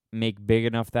make big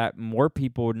enough that more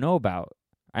people would know about.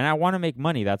 And I want to make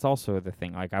money. That's also the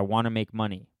thing. Like, I want to make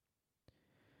money.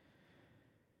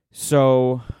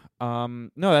 So, no,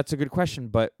 that's a good question.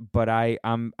 But I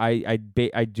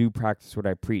do practice what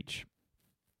I preach,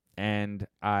 and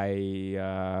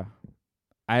I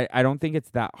don't think it's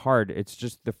that hard. It's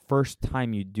just the first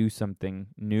time you do something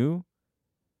new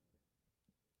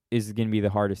is going to be the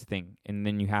hardest thing, and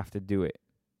then you have to do it.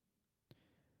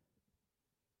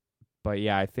 But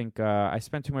yeah, I think I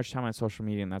spend too much time on social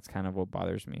media, and that's kind of what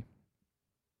bothers me.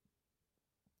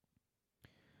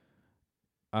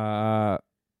 So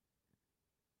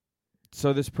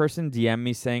this person DM'd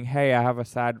me saying, hey, I have a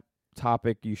sad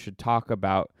topic you should talk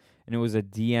about. And it was a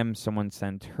DM someone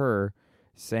sent her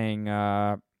saying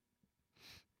that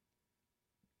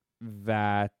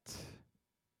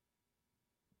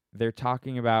they're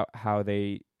talking about how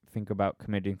they think about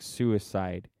committing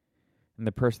suicide. And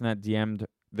the person that DM'd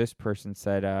this person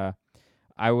said,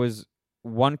 I was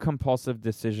one compulsive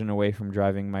decision away from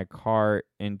driving my car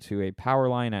into a power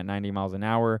line at 90 miles an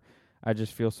hour. I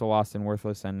just feel so lost and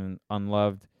worthless and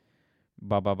unloved.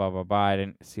 Blah, blah, blah, blah, blah. I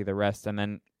didn't see the rest. And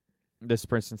then this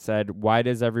person said, why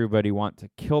does everybody want to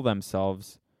kill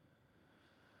themselves?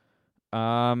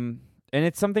 And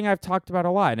it's something I've talked about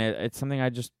a lot, and it's something I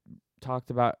just talked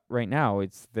about right now.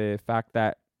 It's the fact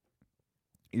that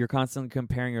you're constantly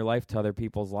comparing your life to other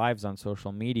people's lives on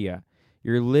social media.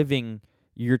 You're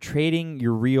trading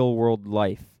your real world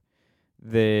life,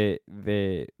 the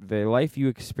life you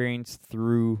experience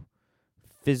through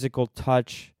physical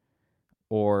touch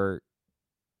or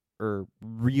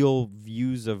real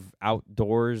views of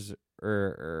outdoors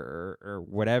or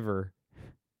whatever,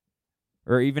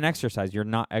 or even exercise. You're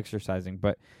not exercising,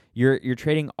 but you're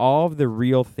trading all of the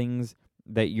real things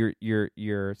that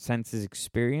your senses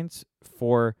experience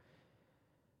for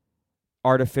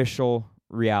artificial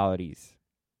realities.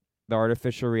 The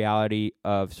artificial reality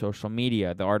of social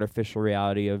media, the artificial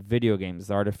reality of video games,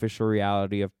 the artificial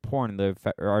reality of porn, the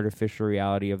artificial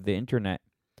reality of the internet,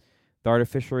 the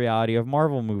artificial reality of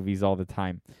Marvel movies all the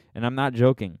time. And I'm not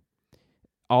joking.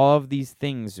 All of these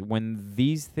things, when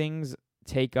these things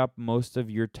take up most of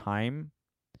your time,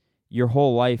 your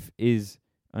whole life is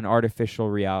an artificial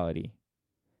reality.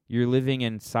 You're living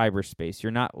in cyberspace.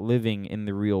 You're not living in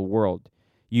the real world.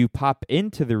 You pop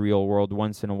into the real world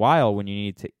once in a while when you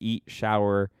need to eat,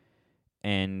 shower,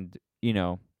 and,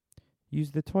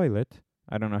 use the toilet.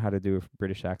 I don't know how to do a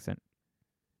British accent.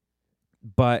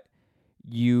 But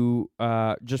you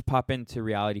just pop into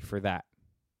reality for that.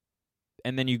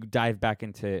 And then you dive back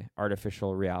into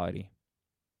artificial reality.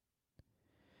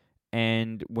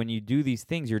 And when you do these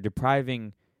things, you're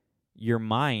depriving your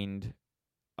mind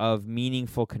of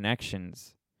meaningful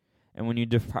connections. And when you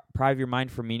deprive your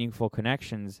mind from meaningful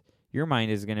connections, your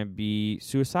mind is going to be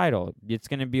suicidal. It's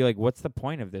going to be like, what's the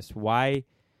point of this? Why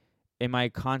am I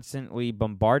constantly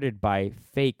bombarded by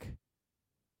fake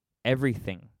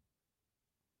everything?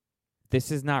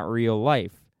 This is not real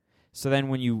life. So then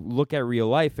when you look at real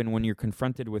life and when you're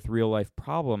confronted with real life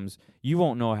problems, you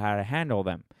won't know how to handle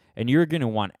them. And you're going to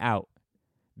want out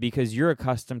because you're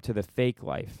accustomed to the fake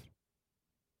life.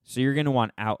 So you're going to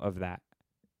want out of that.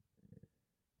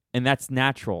 And that's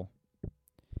natural.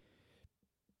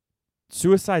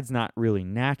 Suicide's not really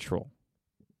natural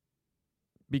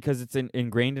because it's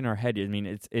ingrained in our head. I mean,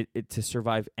 it's to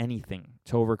survive anything,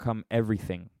 to overcome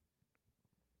everything,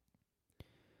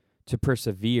 to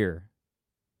persevere.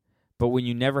 But when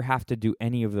you never have to do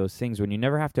any of those things, when you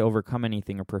never have to overcome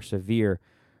anything or persevere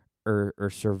or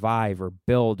survive or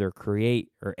build or create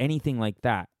or anything like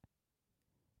that,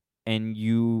 and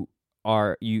you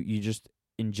just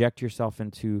inject yourself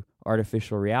into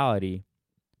artificial reality,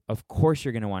 of course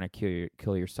you're going to want to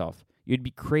kill yourself. You'd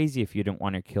be crazy if you didn't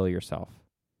want to kill yourself.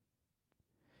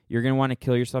 You're going to want to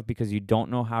kill yourself because you don't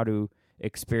know how to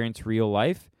experience real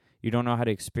life. You don't know how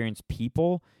to experience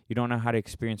people. You don't know how to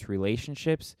experience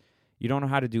relationships. You don't know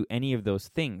how to do any of those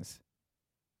things.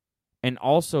 And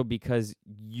also because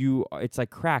it's like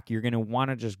crack, you're going to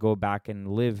want to just go back and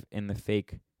live in the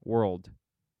fake world.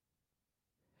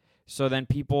 So then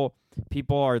people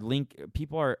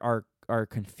are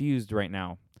confused right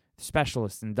now.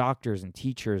 Specialists and doctors and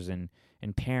teachers and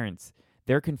parents,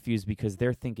 they're confused because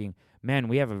they're thinking, man,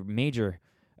 we have a major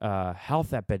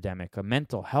health epidemic, a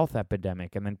mental health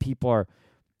epidemic. And then people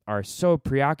are so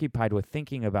preoccupied with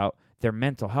thinking about their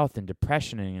mental health and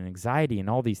depression and anxiety and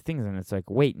all these things. And it's like,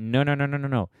 wait,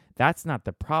 no. That's not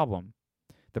the problem.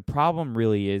 The problem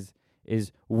really is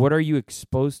what are you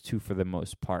exposed to for the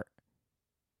most part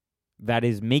that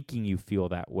is making you feel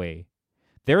that way?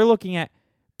 They're looking at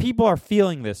people are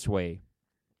feeling this way.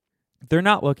 They're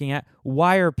not looking at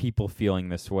why are people feeling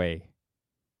this way.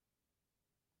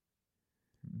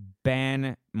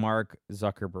 Ban Mark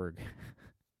Zuckerberg.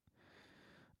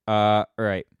 All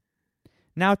right.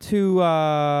 Now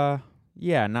to,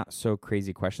 not so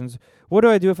crazy questions. What do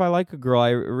I do if I like a girl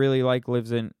I really like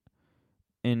lives in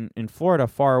Florida,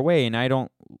 far away, and I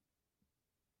don't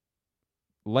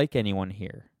like anyone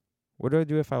here? What do I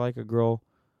do if I like a girl?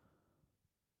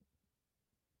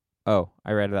 Oh,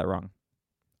 I read that wrong.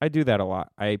 I do that a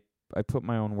lot. I put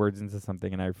my own words into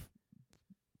something and I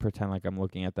pretend like I'm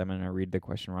looking at them and I read the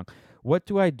question wrong. What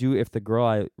do I do if the girl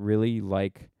I really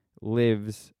like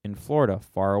lives in Florida,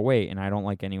 far away, and I don't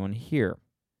like anyone here?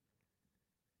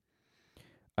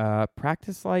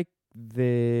 Practice like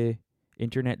the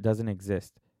internet doesn't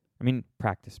exist. I mean,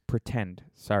 pretend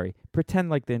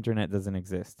like the internet doesn't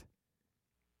exist.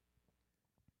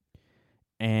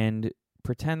 And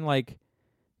pretend like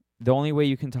the only way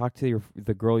you can talk to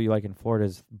the girl you like in Florida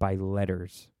is by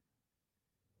letters.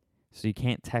 So you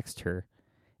can't text her,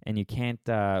 and you can't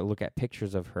look at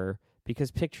pictures of her,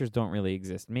 because pictures don't really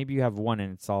exist. Maybe you have one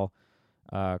and it's all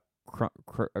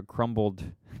crumbled,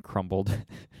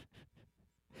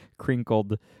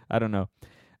 crinkled, I don't know,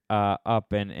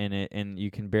 up, and you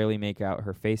can barely make out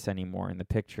her face anymore in the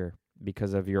picture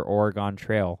because of your Oregon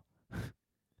Trail.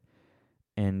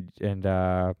 and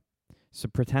so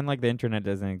pretend like the internet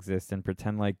doesn't exist and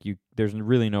pretend like there's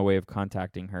really no way of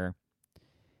contacting her.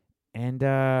 And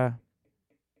I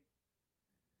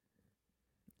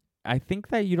think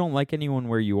that you don't like anyone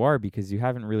where you are because you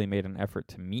haven't really made an effort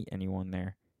to meet anyone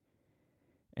there.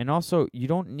 And also, you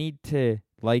don't need to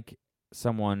like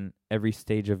someone every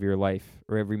stage of your life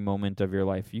or every moment of your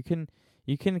life. You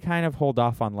can kind of hold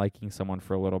off on liking someone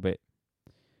for a little bit.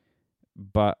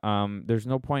 But there's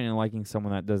no point in liking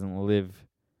someone that doesn't live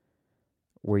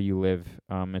where you live.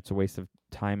 It's a waste of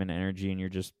time and energy, and you're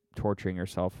just torturing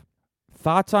yourself.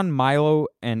 Thoughts on Milo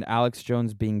and Alex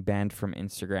Jones being banned from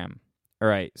Instagram? All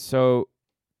right, so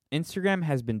Instagram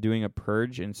has been doing a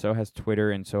purge, and so has Twitter,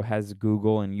 and so has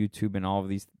Google and YouTube and all of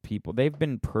these people. They've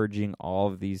been purging all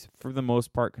of these, for the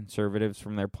most part, conservatives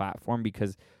from their platform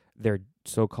because they're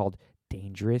so-called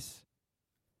dangerous.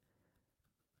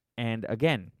 And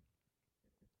again,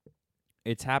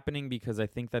 it's happening because I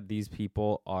think that these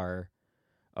people are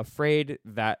afraid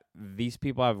that these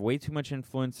people have way too much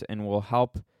influence and will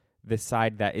help the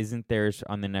side that isn't theirs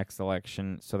on the next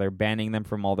election, so they're banning them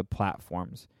from all the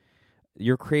platforms.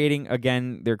 They're creating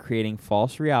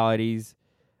false realities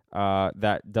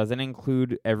that doesn't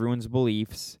include everyone's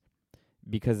beliefs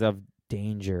because of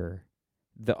danger.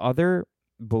 The other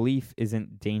belief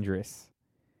isn't dangerous.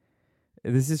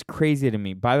 This is crazy to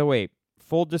me. By the way,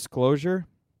 full disclosure,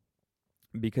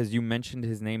 because you mentioned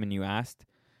his name and you asked,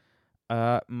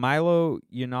 Milo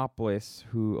Yiannopoulos,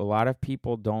 who a lot of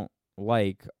people don't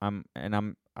like, I'm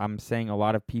saying a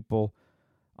lot of people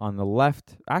on the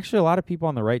left, actually a lot of people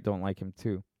on the right don't like him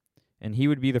too. And he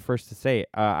would be the first to say it.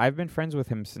 I've been friends with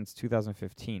him since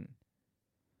 2015.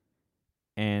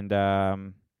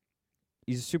 And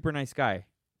he's a super nice guy.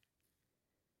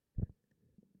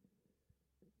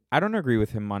 I don't agree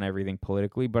with him on everything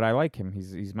politically, but I like him.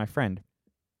 He's my friend.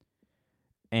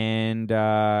 And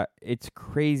it's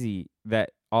crazy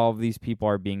that all of these people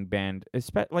are being banned,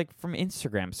 like from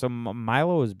Instagram. So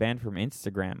Milo was banned from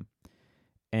Instagram,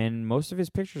 and most of his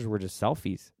pictures were just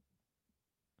selfies.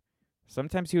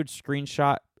 Sometimes he would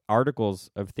screenshot articles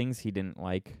of things he didn't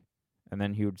like, and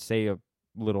then he would say a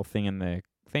little thing in the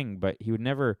thing, but he would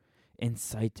never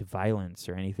incite to violence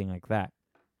or anything like that.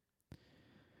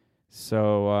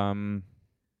 So,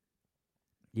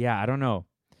 yeah, I don't know.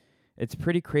 It's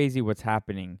pretty crazy what's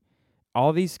happening.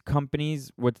 All these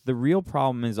companies, what's the real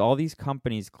problem is all these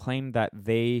companies claim that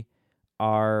they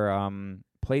are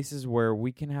places where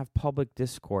we can have public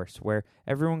discourse, where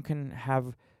everyone can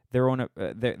have their own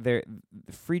their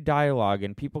free dialogue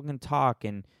and people can talk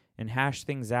and hash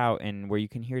things out, and where you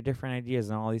can hear different ideas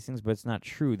and all these things, but it's not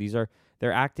true.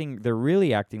 They're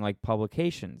really acting like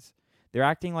publications. They're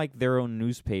acting like their own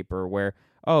newspaper where,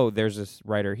 oh, there's this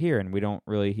writer here and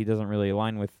he doesn't really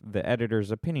align with the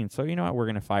editor's opinion. So you know what, we're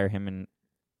going to fire him and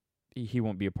he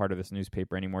won't be a part of this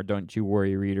newspaper anymore. Don't you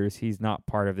worry, readers. He's not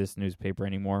part of this newspaper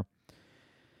anymore.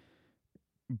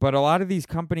 But a lot of these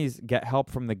companies get help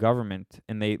from the government,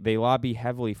 and they lobby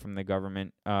heavily from the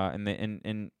government,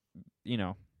 and you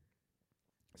know,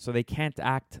 so they can't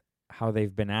act how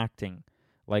they've been acting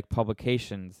like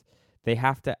publications. They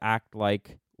have to act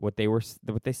like what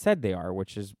they said they are,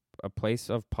 which is a place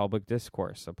of public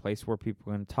discourse, a place where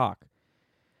people can talk.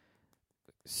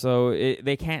 So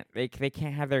they can't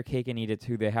have their cake and eat it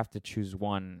too. They have to choose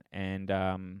one, and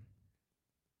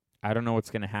I don't know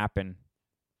what's going to happen,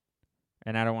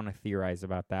 and I don't want to theorize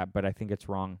about that, but I think it's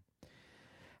wrong.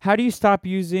 How do you stop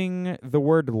using the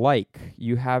word like?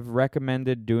 You have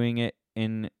recommended doing it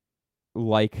in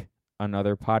like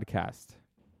another podcast.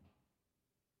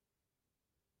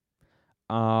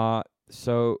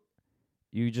 So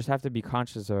you just have to be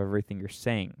conscious of everything you're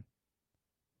saying.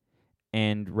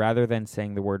 And rather than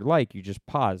saying the word like, you just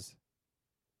pause.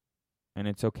 And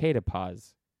it's okay to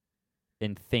pause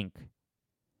and think.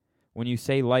 When you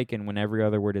say like and when every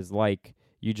other word is like,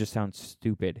 you just sound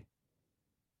stupid.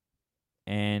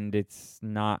 And it's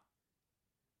not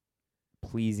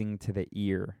pleasing to the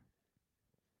ear.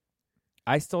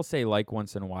 I still say like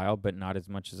once in a while, but not as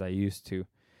much as I used to.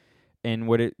 And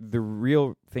the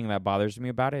real thing that bothers me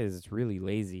about it is it's really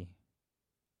lazy.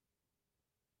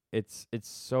 It's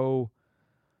so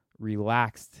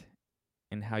relaxed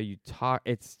in how you talk.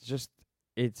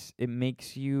 It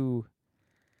makes you,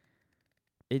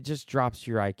 it just drops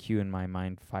your IQ in my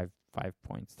mind 5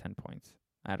 points, 10 points.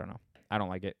 I don't know. I don't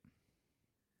like it.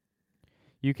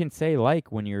 You can say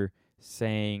like when you're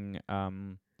saying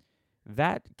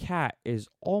that cat is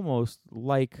almost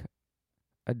like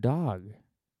a dog.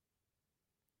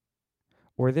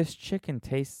 Or this chicken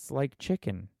tastes like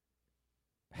chicken.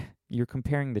 You're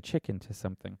comparing the chicken to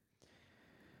something.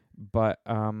 But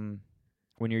when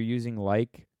you're using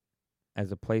like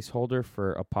as a placeholder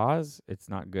for a pause, it's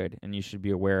not good, and you should be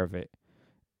aware of it.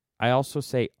 I also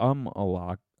say a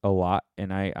lot,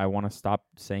 and I want to stop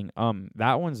saying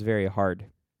That one's very hard.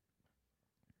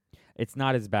 It's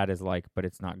not as bad as like, but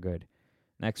it's not good.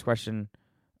 Next question.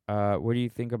 What do you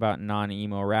think about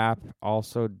non-emo rap?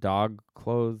 Also, dog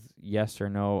clothes, yes or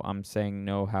no? I'm saying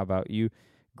no. How about you?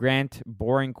 Grant,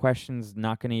 boring questions,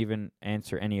 not going to even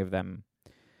answer any of them.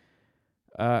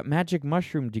 Magic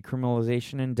mushroom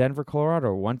decriminalization in Denver,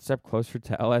 Colorado. One step closer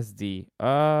to LSD.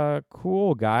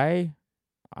 Cool, guy.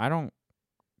 I don't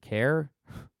care.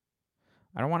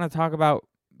 I don't want to talk about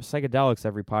psychedelics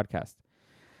every podcast.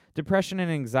 Depression and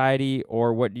anxiety,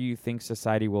 or what do you think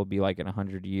society will be like in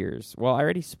 100 years? Well, I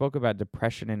already spoke about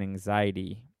depression and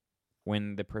anxiety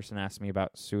when the person asked me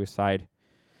about suicidal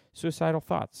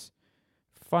thoughts.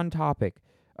 Fun topic.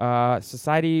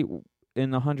 Society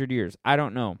in 100 years. I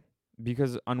don't know.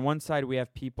 Because on one side we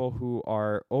have people who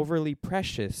are overly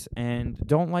precious and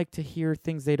don't like to hear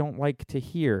things they don't like to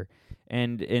hear.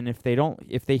 And if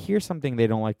they hear something they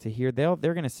don't like to hear, they're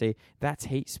going to say that's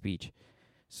hate speech.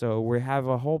 So we have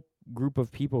a whole group of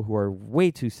people who are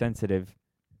way too sensitive,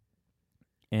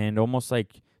 and almost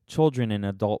like children in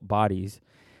adult bodies.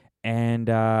 And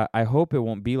I hope it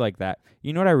won't be like that.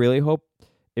 You know what I really hope?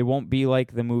 It won't be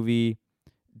like the movie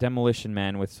Demolition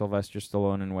Man with Sylvester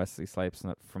Stallone and Wesley Snipes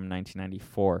from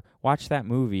 1994. Watch that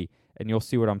movie, and you'll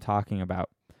see what I'm talking about.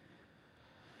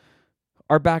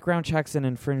 Are background checks an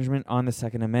infringement on the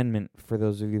Second Amendment? For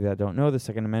those of you that don't know, the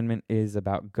Second Amendment is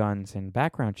about guns, and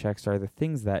background checks are the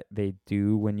things that they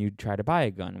do when you try to buy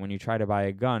a gun. When you try to buy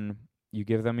a gun, you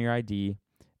give them your ID,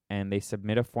 and they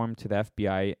submit a form to the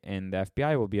FBI, and the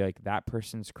FBI will be like, that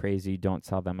person's crazy, don't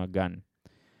sell them a gun.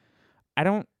 I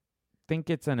don't think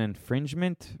it's an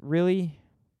infringement, really.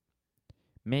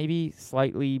 Maybe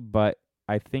slightly, but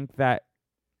I think that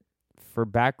for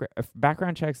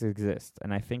background checks exist,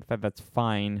 and I think that that's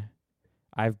fine.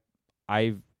 I've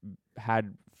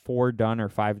had 4 done or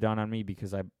 5 done on me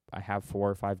because I have 4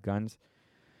 or 5 guns.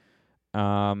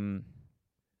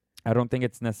 I don't think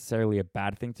it's necessarily a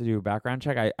bad thing to do a background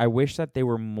check. I wish that they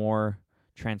were more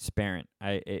transparent.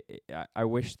 I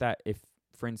wish that if,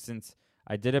 for instance,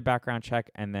 I did a background check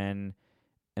and then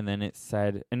it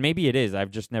said, and maybe it is,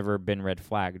 I've just never been red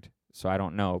flagged, so I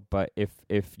don't know. But if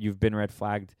you've been red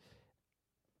flagged,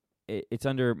 it's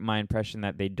under my impression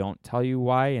that they don't tell you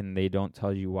why, and they don't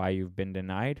tell you why you've been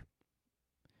denied.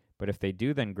 But if they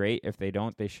do, then great. If they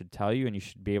don't, they should tell you, and you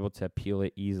should be able to appeal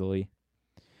it easily.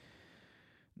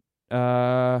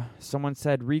 Someone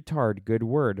said retard, good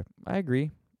word. I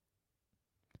agree.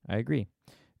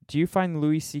 Do you find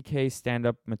Louis C.K.'s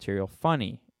stand-up material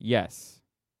funny? Yes.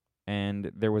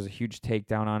 And there was a huge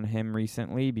takedown on him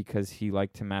recently because he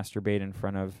liked to masturbate in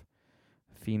front of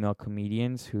female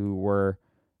comedians who were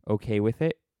okay with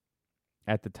it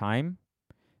at the time.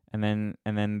 And then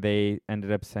they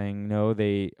ended up saying no,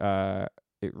 it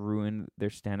ruined their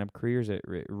stand-up careers. It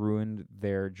ruined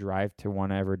their drive to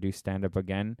want to ever do stand-up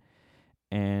again.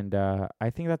 And I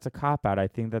think that's a cop-out. I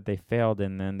think that they failed,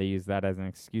 and then they used that as an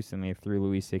excuse, and they threw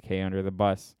Louis C.K. under the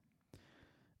bus.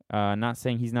 Not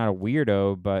saying he's not a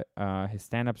weirdo, but his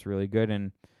stand-up's really good,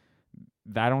 and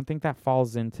I don't think that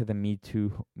falls into the Me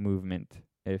Too movement.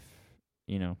 If,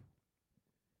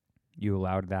 you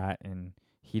allowed that, and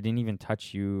he didn't even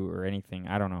touch you or anything.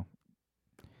 I don't know.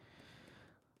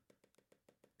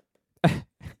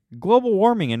 Global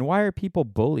warming, and why are people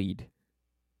bullied?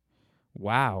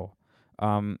 Wow.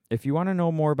 If you want to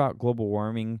know more about global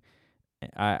warming,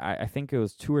 I think it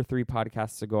was 2 or 3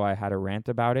 podcasts ago I had a rant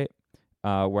about it,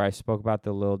 where I spoke about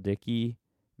the Lil Dicky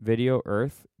video,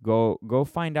 Earth. Go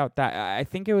find out that. I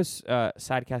think it was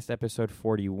Sadcast episode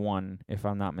 41, if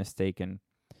I'm not mistaken.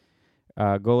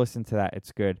 Go listen to that.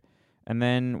 It's good. And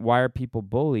then, why are people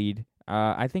bullied?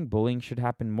 I think bullying should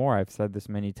happen more. I've said this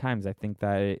many times. I think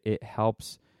that it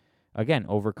helps, again,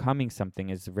 overcoming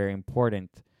something is very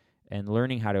important. And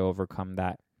learning how to overcome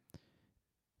that.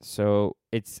 So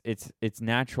it's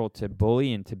natural to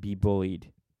bully and to be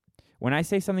bullied. When I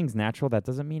say something's natural, that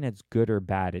doesn't mean it's good or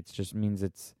bad. It just means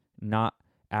it's not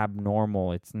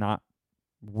abnormal. It's not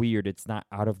weird. It's not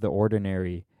out of the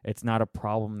ordinary. It's not a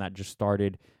problem that just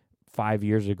started 5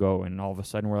 years ago, and all of a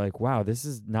sudden we're like, wow, this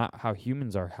is not how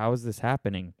humans are. How is this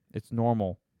happening? It's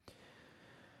normal.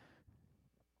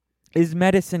 Is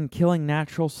medicine killing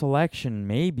natural selection?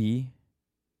 Maybe.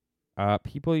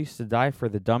 People used to die for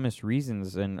the dumbest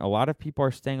reasons, and a lot of people are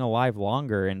staying alive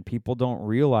longer, and people don't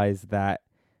realize that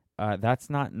that's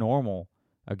not normal.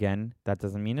 Again, that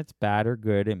doesn't mean it's bad or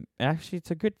good. And actually, it's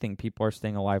a good thing people are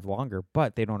staying alive longer,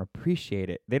 but they don't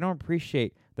appreciate it. They don't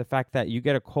appreciate the fact that you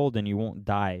get a cold and you won't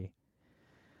die.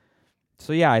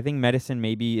 So yeah, I think medicine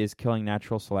maybe is killing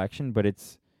natural selection, but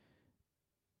it's,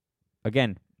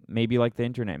 again, maybe like the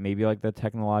internet, maybe like the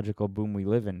technological boom we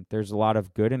live in. There's a lot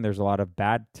of good and there's a lot of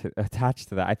bad attached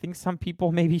to that. I think some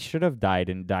people maybe should have died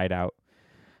and died out.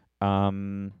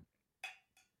 Oh,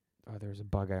 there's a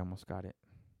bug. I almost got it.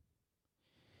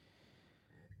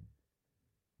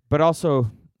 But also,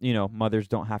 mothers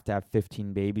don't have to have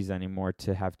 15 babies anymore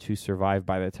to have 2 survive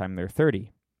by the time they're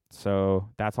 30. So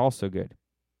that's also good,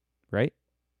 right?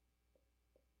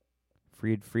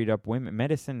 Freed up women.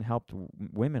 Medicine helped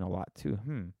women a lot too.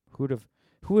 Who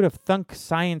would have thunk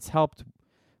science helped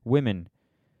women?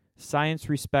 Science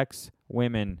respects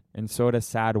women, and so does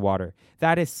Sadwater.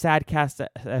 That is Sadcast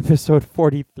episode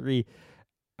 43.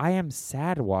 I am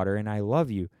Sadwater, and I love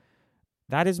you.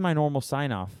 That is my normal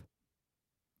sign off.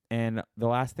 And the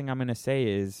last thing I'm going to say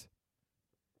is,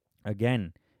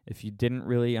 again, if you didn't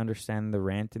really understand the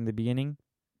rant in the beginning,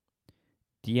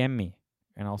 DM me,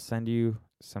 and I'll send you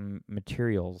some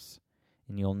materials,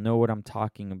 and you'll know what I'm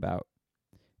talking about.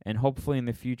 And hopefully in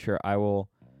the future I will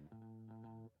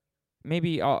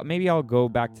maybe I'll go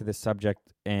back to the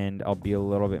subject and I'll be a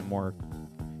little bit more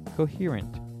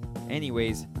coherent.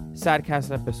 Anyways,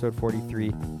 Sadcast episode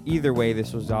 43. Either way,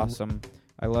 this was awesome.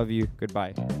 I love you.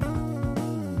 Goodbye.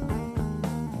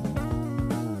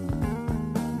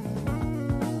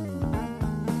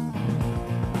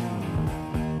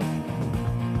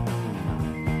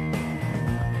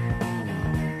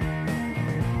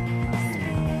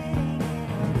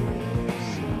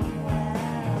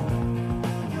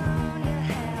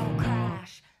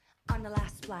 On the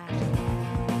last splash.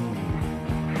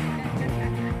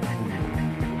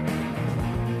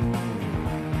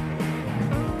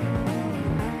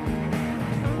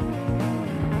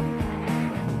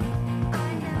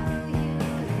 I know you,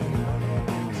 little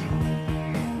libertine.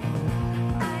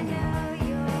 I know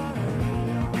you're a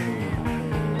real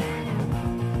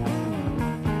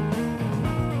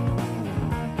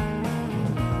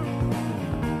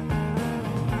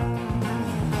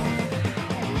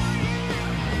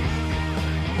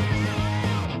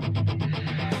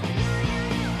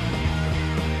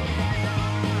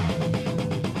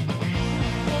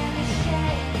in the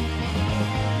shade, in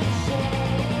the shade,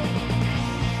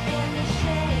 in the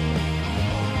shade, in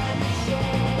the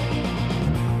shade.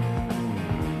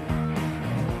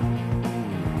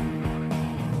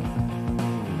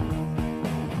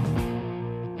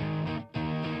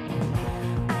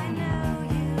 I know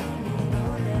you,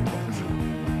 little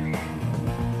libertine.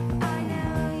 I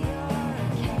know you're a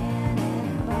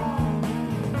cannonball.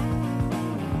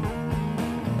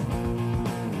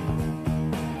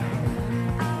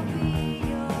 I'll be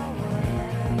your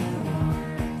whatever you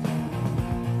want.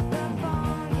 The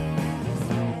bong in this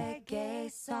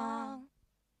reggae song.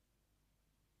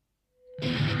 In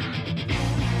the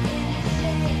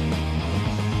shade,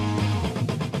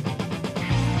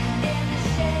 in the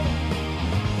shade.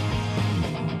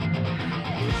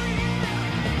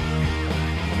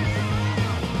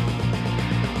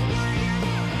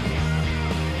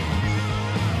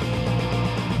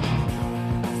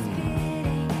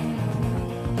 Spitting in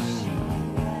a wishing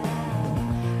well,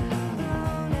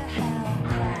 blown to hell,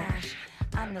 crash.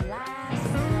 I'm the last